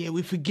 yeah,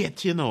 we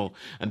forget, And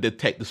they'd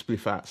take the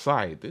spliff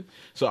outside.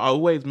 So I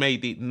always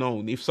made it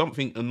known. If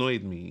something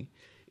annoyed me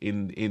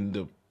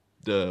in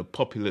the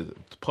popular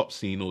pop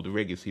scene or the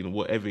reggae scene or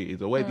whatever it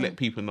is, I always let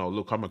people know,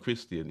 look, I'm a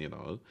Christian,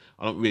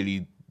 I don't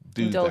really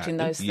indulge in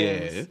those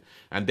things. Yeah.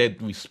 And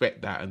they'd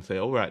respect that and say,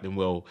 all right, then,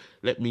 well,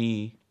 let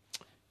me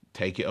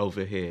take it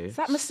over here.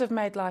 That must have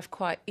made life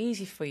quite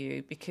easy for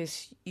you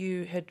because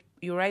you had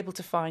you were able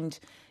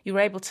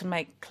to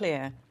make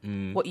clear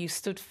what you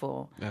stood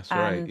for. That's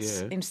and right,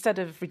 yeah. instead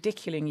of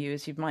ridiculing you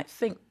as you might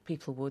think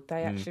people would,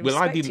 they actually Well,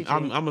 I respected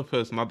didn't. you. I'm a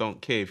person. I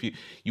don't care if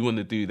you want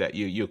to do that.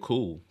 You're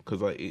cool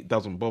because it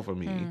doesn't bother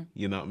me.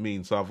 You know what I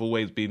mean. So I've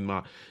always been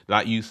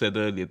like you said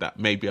earlier, that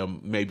maybe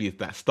it's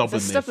that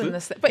stubbornness. It's a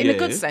stubbornness, but in a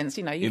good sense,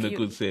 you know. In a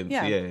good sense,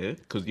 yeah.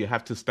 Because you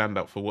have to stand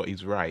up for what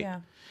is right.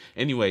 Yeah.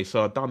 Anyway,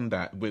 so I done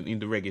that, went in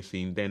the reggae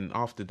scene. Then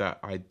after that,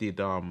 I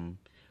did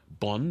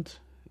Bond.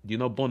 You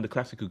know Bond, the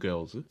classical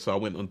girls. So I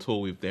went on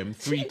tour with them,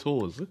 3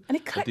 tours. An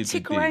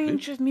eclectic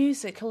range of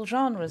musical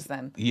genres,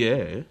 then.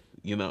 Yeah.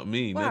 You know what I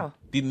mean? Wow.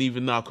 I didn't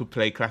even know I could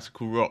play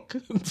classical rock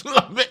until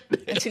I met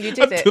them. Until you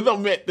did it. Until I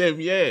met them,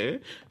 yeah.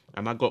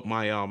 And I got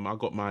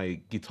my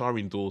guitar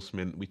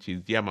endorsement, which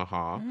is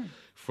Yamaha,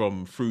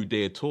 from through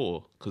their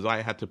tour, because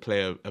I had to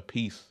play a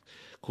piece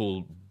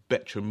called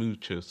Betra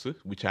Muchas,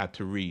 which I had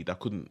to read. I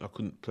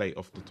couldn't play it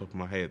off the top of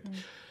my head.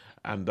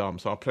 And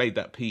so I played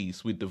that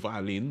piece with the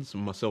violins,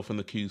 myself on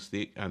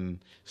acoustic, and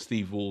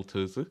Steve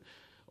Walters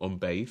on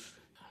bass.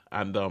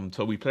 And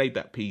so we played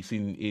that piece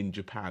in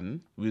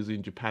Japan. We was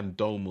in Japan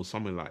Dome or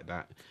something like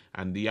that.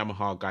 And the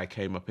Yamaha guy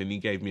came up and he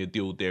gave me a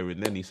deal there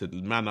and then. He said,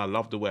 man, I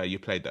love the way you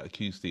played that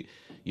acoustic.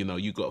 You know,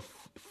 you got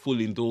a full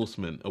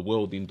endorsement, a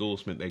world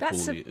endorsement, they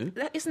call it.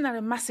 Isn't that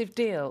a massive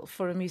deal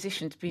for a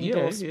musician to be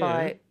endorsed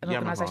by an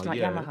organisation like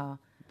Yamaha?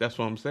 That's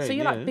what I'm saying. So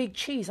you're like Big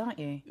Cheese, aren't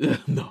you?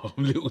 No,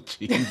 I'm Little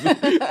Cheese.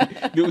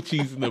 Little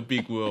Cheese in a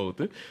big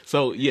world.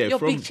 So yeah, you're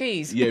Big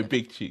Cheese. Yeah,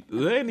 Big Cheese.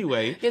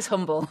 Anyway, it's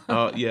humble.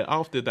 Yeah.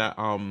 After that,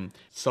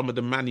 some of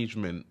the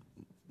management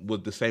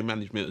was the same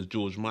management as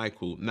George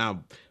Michael.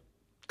 Now,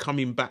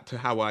 coming back to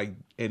how I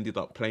ended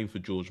up playing for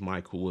George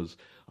Michael was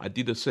I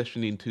did a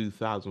session in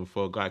 2000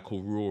 for a guy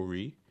called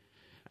Rory,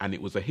 and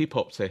it was a hip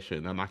hop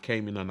session. And I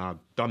came in and I'd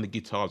done the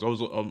guitars. I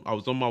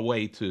was on my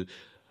way to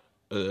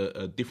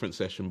a different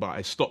session, but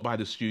I stopped by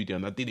the studio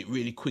and I did it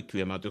really quickly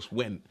and I just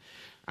went.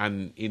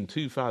 And in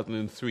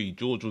 2003,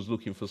 George was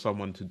looking for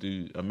someone to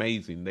do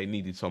amazing. They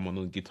needed someone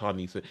on guitar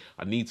and he said,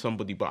 I need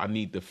somebody, but I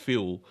need the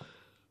feel.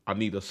 I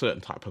need a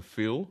certain type of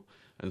feel.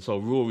 And so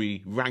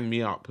Rory rang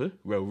me up,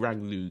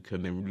 rang Luke,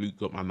 and then Luke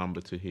got my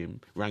number to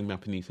him, rang me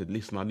up and he said,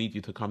 listen, I need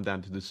you to come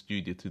down to the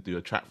studio to do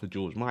a track for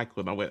George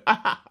Michael. And I went,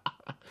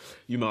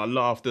 you know, I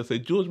laughed. I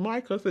said, George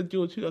Michael? I said,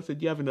 George who? I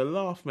said, you're having a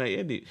laugh, mate,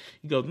 isn't it?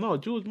 He goes, no,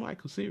 George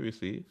Michael,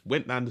 seriously.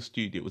 Went down the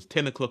studio. It was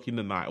 10 o'clock in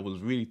the night. I was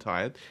really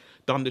tired.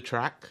 Done the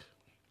track.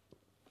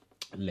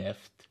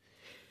 Left.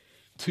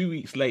 2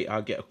 weeks later, I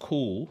get a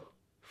call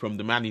from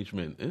the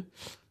management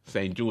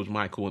saying George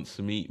Michael wants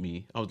to meet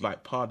me. I was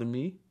like, pardon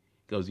me?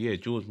 He goes, yeah,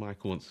 George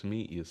Michael wants to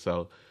meet you.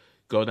 So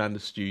go down the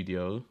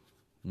studio,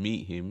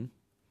 meet him.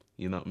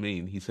 You know what I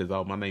mean? He says,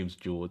 oh, my name's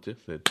George. I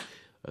said,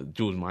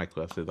 George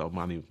Michael. I said, oh,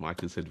 my name's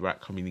Michael. He said,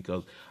 right, come in. He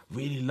goes,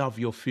 really love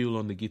your feel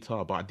on the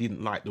guitar, but I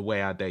didn't like the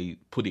way they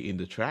put it in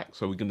the track.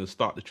 So we're going to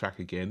start the track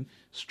again,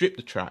 strip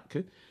the track,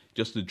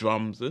 just the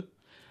drums.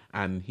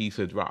 And he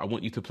said, right, I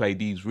want you to play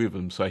these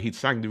rhythms. So he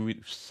sang the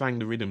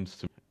rhythms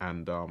to me.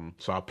 And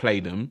so I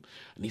played them.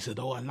 And he said,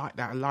 oh, I like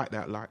that.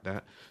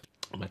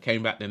 And I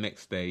came back the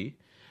next day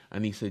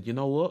and he said, you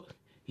know what?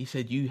 He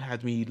said, you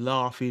had me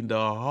laughing the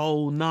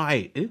whole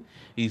night.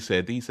 He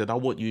said, I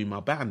want you in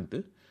my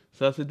band.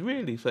 So I said,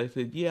 really? So I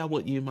said, yeah, I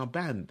want you in my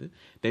band.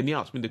 Then he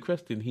asked me the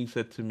question. He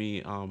said to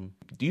me,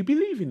 do you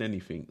believe in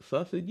anything? So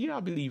I said, yeah,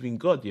 I believe in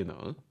God, you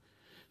know.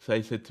 So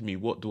he said to me,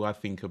 what do I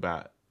think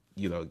about,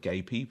 you know,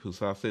 gay people?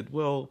 So I said,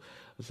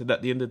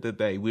 at the end of the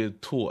day, we're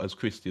taught as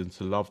Christians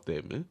to love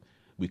them.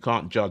 We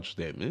can't judge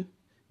them.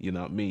 You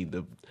know what I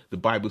mean? The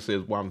Bible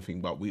says one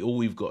thing, but all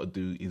we've got to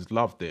do is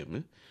love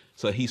them.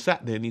 So he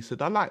sat there and he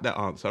said, I like that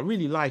answer. I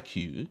really like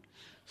you.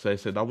 So he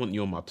said, I want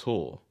you on my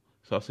tour.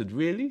 So I said,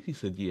 really? He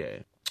said, yeah.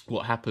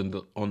 What happened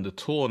on the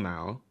tour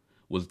now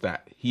was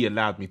that he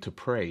allowed me to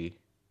pray.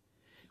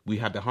 We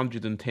had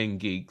 110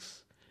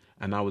 gigs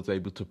and I was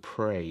able to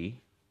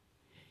pray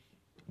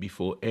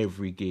before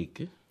every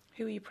gig.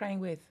 Who were you praying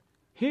with?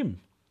 Him.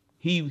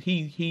 He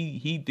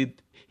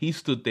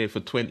stood there for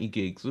 20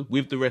 gigs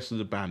with the rest of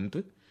the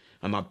band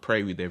and I'd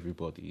pray with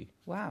everybody.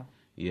 Wow.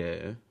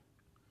 Yeah.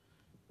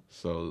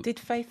 So did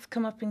faith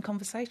come up in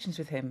conversations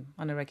with him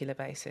on a regular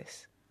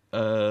basis?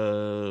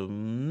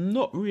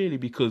 Not really,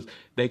 because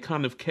they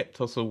kind of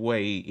kept us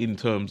away in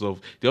terms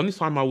of the only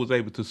time I was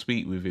able to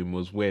speak with him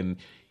was when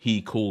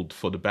he called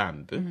for the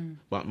band. Mm-hmm.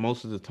 But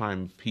most of the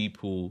time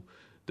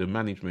the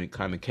management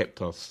kind of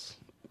kept us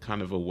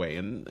kind of away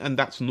and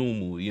that's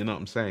normal, you know what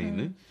I'm saying?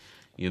 Mm.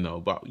 You know,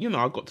 but, you know,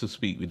 I got to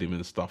speak with him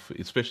and stuff,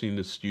 especially in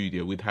the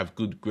studio. We'd have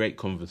great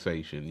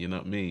conversation, you know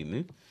what I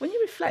mean? When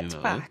you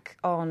reflect back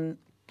on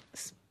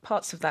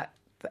parts of that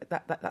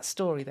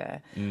story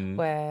there,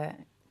 where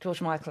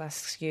George Michael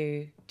asks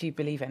you, do you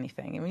believe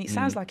anything? I mean, it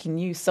sounds like he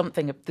knew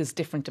something that's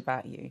different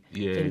about you.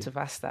 Yeah. For him to have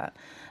asked that.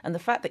 And the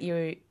fact that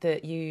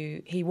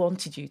he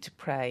wanted you to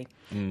pray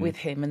with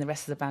him and the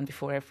rest of the band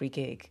before every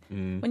gig.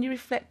 When you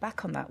reflect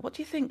back on that, what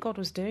do you think God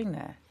was doing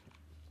there?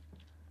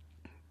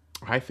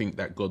 I think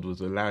that God was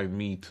allowing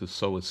me to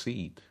sow a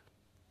seed,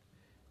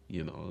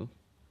 you know.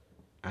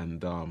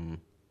 And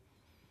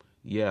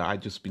yeah, I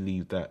just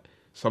believe that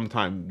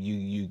sometimes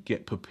you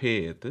get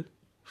prepared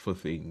for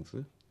things,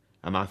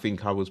 and I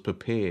think I was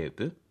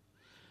prepared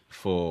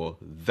for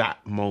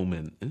that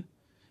moment.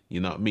 You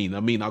know what I mean?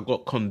 I mean, I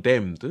got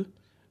condemned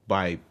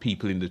by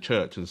people in the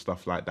church and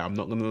stuff like that. I'm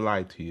not going to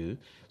lie to you.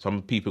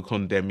 Some people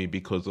condemn me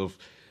because of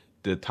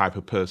the type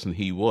of person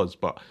he was,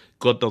 but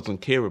God doesn't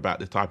care about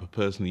the type of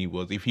person he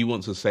was. If he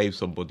wants to save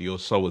somebody or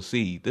sow a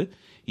seed,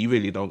 he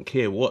really don't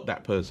care what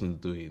that person's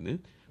doing.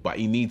 But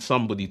he needs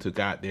somebody to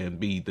go out there and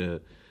be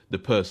the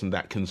person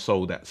that can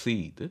sow that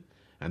seed.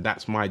 And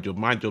that's my job.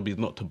 My job is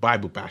not to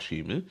Bible bash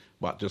him,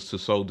 but just to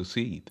sow the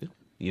seed.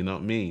 You know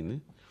what I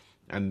mean?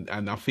 And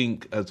I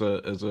think as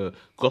a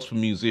gospel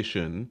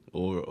musician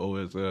or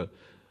as a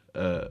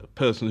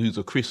person who's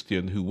a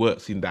Christian who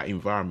works in that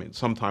environment,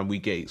 sometimes we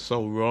get it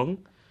so wrong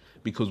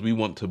because we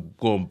want to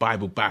go on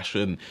Bible bash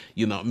and,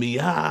 you know what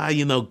I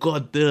mean,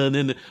 God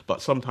done.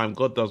 But sometimes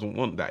God doesn't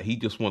want that. He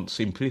just wants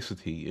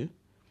simplicity. Yeah?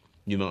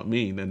 You know what I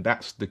mean? And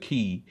that's the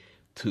key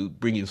to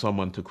bringing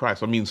someone to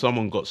Christ. I mean,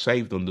 someone got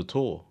saved on the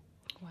tour.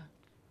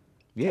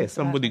 Yeah,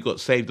 somebody got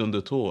saved on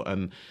the tour,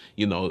 and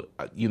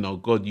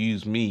God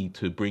used me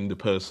to bring the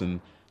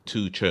person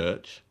to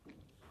church.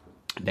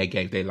 They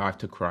gave their life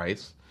to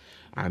Christ,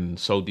 and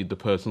so did the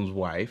person's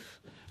wife,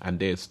 and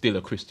they're still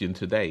a Christian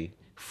today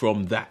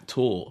from that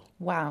tour.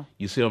 Wow.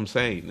 You see what I'm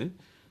saying?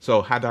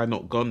 So had I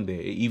not gone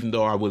there, even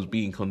though I was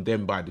being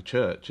condemned by the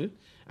church,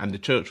 and the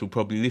church will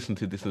probably listen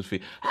to this and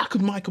think, how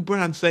could Michael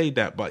Brown say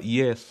that? But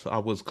yes, I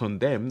was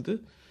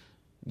condemned.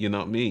 You know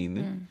what I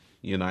mean?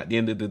 At the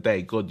end of the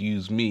day, God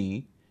used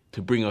me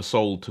to bring a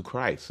soul to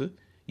Christ.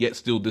 Yet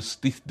still, the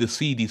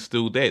seed is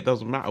still there. It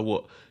doesn't matter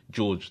what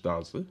George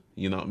does.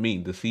 You know what I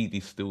mean? The seed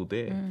is still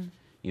there.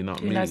 You know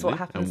what I mean? Who knows what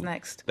happens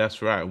next? That's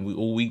right. And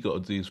all we got to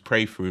do is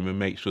pray for him and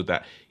make sure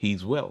that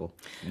he's well.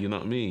 You know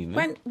what I mean?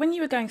 When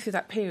you were going through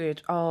that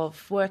period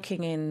of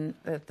working in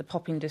the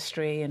pop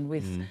industry and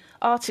with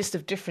artists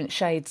of different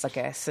shades, I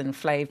guess, and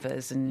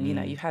flavours, and,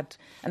 you've had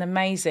an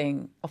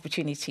amazing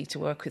opportunity to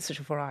work with such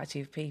a variety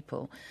of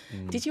people.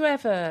 Did you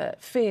ever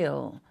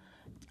feel,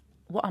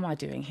 what am I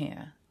doing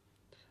here?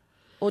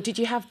 Or did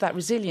you have that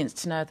resilience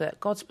to know that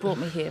God's brought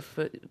me here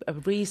for a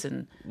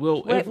reason?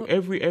 Well,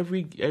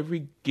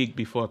 every gig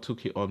before I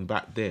took it on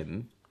back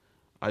then,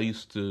 I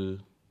used to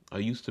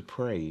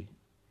pray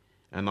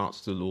and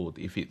ask the Lord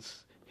if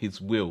it's His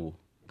will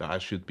that I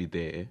should be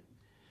there,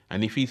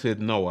 and if He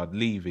said no, I'd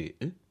leave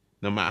it,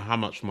 no matter how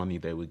much money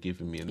they were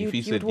giving me. And if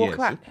He said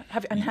yes,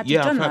 had you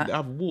done that?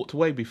 I've walked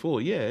away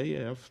before.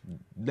 Yeah, I've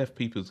left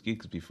people's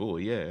gigs before.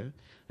 Yeah,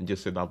 and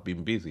just said I've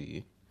been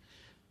busy.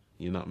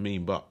 You know what I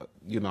mean? But,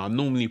 I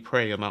normally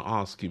pray and I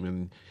ask him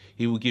and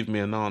he will give me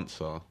an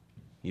answer,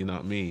 you know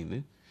what I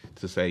mean,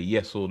 to say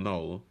yes or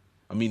no.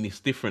 I mean, it's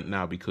different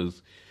now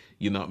because,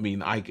 you know what I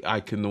mean, I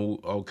can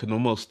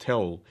almost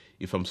tell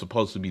if I'm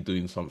supposed to be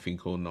doing something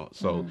or not.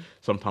 So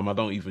sometimes I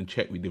don't even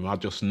check with him. I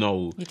just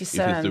know if it's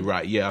the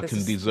right. Yeah, I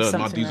can discern.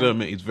 My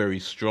discernment is very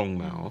strong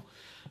now,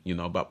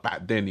 but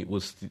back then it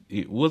was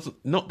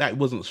not that it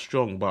wasn't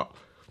strong, but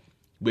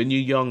when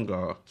you're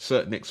younger,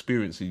 certain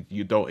experiences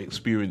you don't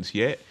experience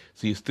yet.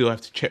 So you still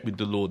have to check with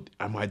the Lord,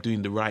 am I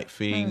doing the right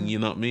thing? You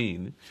know what I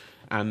mean?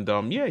 And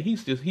he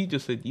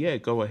just said, yeah,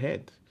 go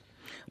ahead.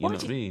 You know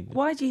what I mean?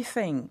 Why do you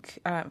think,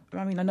 I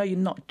know you're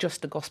not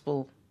just a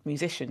gospel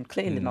musician,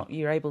 clearly not.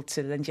 You're able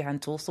to lend your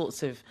hand to all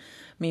sorts of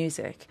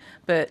music.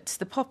 But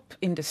the pop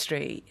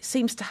industry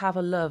seems to have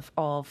a love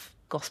of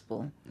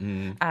gospel.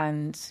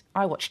 And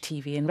I watch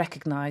TV and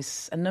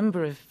recognise a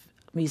number of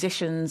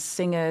musicians,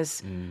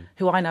 singers,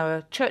 who I know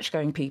are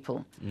church-going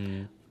people.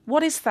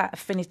 What is that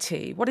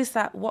affinity? What is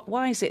that?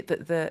 Why is it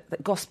that the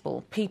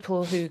gospel,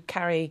 people who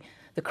carry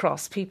the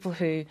cross, people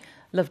who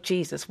love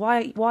Jesus,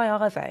 why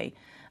are they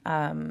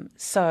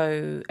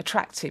so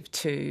attractive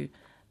to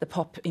the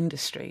pop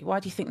industry? Why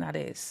do you think that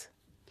is?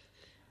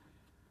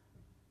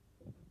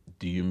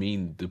 Do you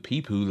mean the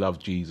people who love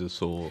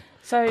Jesus, or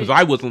because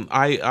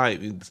I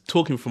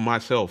talking for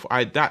myself,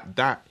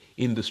 that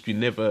industry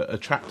never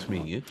attracts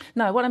me.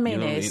 No, what I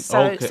mean is,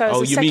 as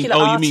a secular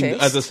artist, you mean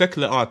as a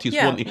secular artist?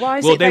 Yeah,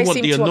 they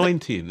want the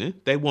anointing.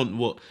 They want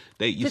what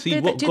they. Do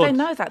they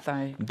know that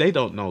though? They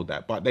don't know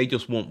that, but they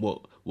just want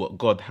what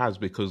God has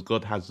because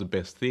God has the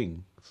best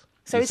things.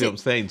 So you see what I'm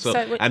saying?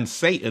 And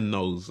Satan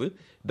knows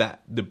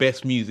that the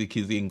best music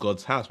is in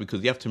God's house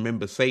because you have to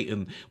remember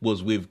Satan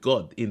was with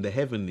God in the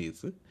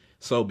heavenlies.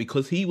 So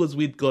because he was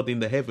with God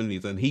in the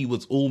heavenlies and he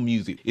was all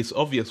music, it's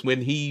obvious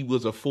when he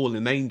was a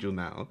fallen angel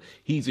now,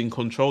 he's in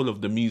control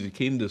of the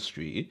music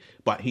industry,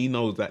 but he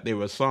knows that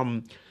there are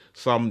some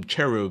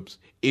cherubs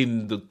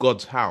in the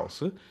God's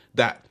house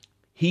that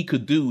he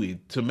could do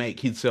it to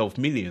make himself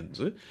millions.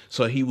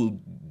 So he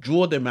will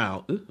draw them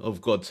out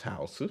of God's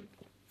house,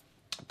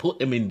 put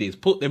them in this,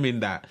 put them in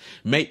that,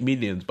 make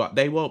millions, but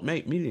they won't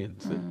make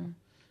millions.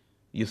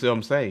 You see what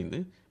I'm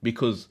saying?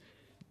 Because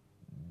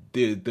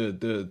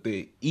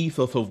the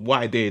ethos of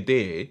why they're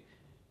there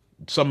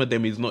some of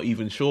them is not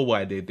even sure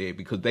why they're there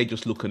because they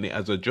just look on it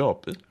as a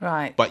job.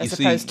 Right. But as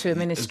you opposed see, to a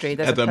ministry,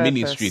 there's as a a purpose.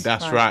 ministry,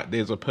 that's right.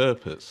 There's a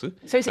purpose. So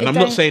is it and a I'm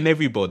not saying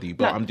everybody,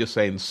 but No. I'm just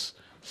saying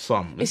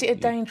some. Is it a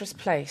dangerous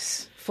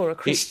place for a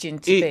Christian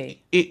to it,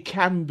 be? It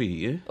can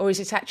be. Or is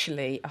it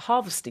actually a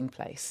harvesting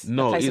place?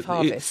 No, a place of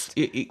harvest?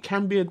 It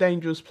can be a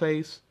dangerous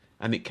place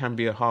and it can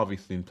be a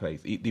harvesting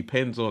place. It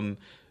depends on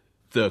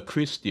the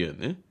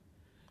Christian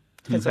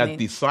who has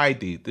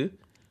decided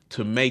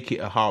to make it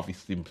a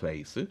harvesting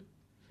place.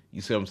 You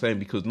see what I'm saying?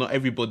 Because not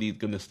everybody is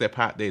going to step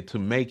out there to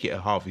make it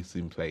a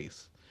harvesting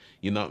place.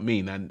 You know what I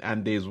mean?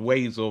 And there's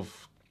ways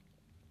of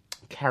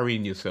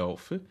carrying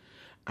yourself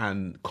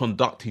and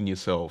conducting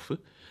yourself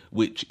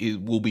which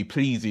will be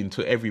pleasing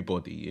to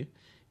everybody.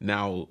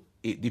 Now,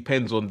 it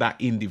depends on that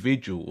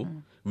individual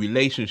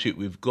relationship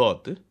with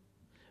God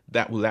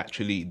that will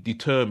actually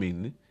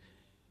determine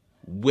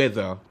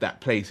whether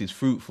that place is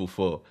fruitful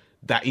for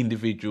that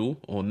individual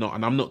or not.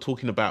 And I'm not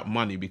talking about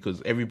money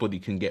because everybody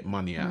can get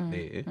money out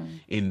there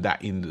in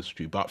that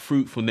industry. But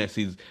fruitfulness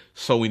is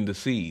sowing the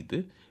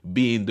seed,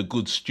 being the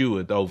good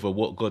steward over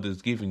what God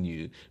has given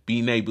you,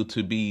 being able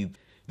to be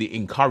the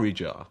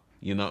encourager.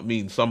 You know what I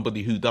mean?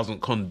 Somebody who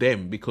doesn't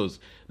condemn because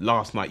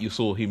last night you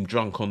saw him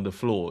drunk on the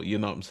floor. You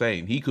know what I'm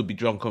saying? He could be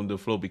drunk on the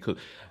floor because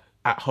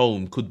at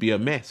home could be a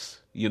mess.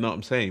 You know what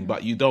I'm saying?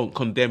 But you don't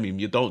condemn him.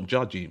 You don't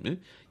judge him.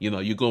 You know,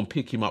 you go and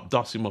pick him up,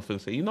 dust him off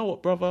and say, you know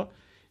what, brother?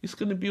 It's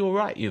going to be all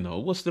right,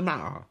 what's the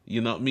matter?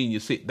 You know what I mean?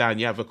 You sit down,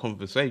 you have a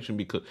conversation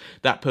because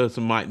that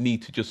person might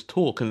need to just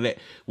talk and let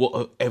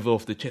whatever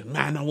off the chest.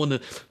 Man, I want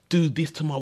to do this to my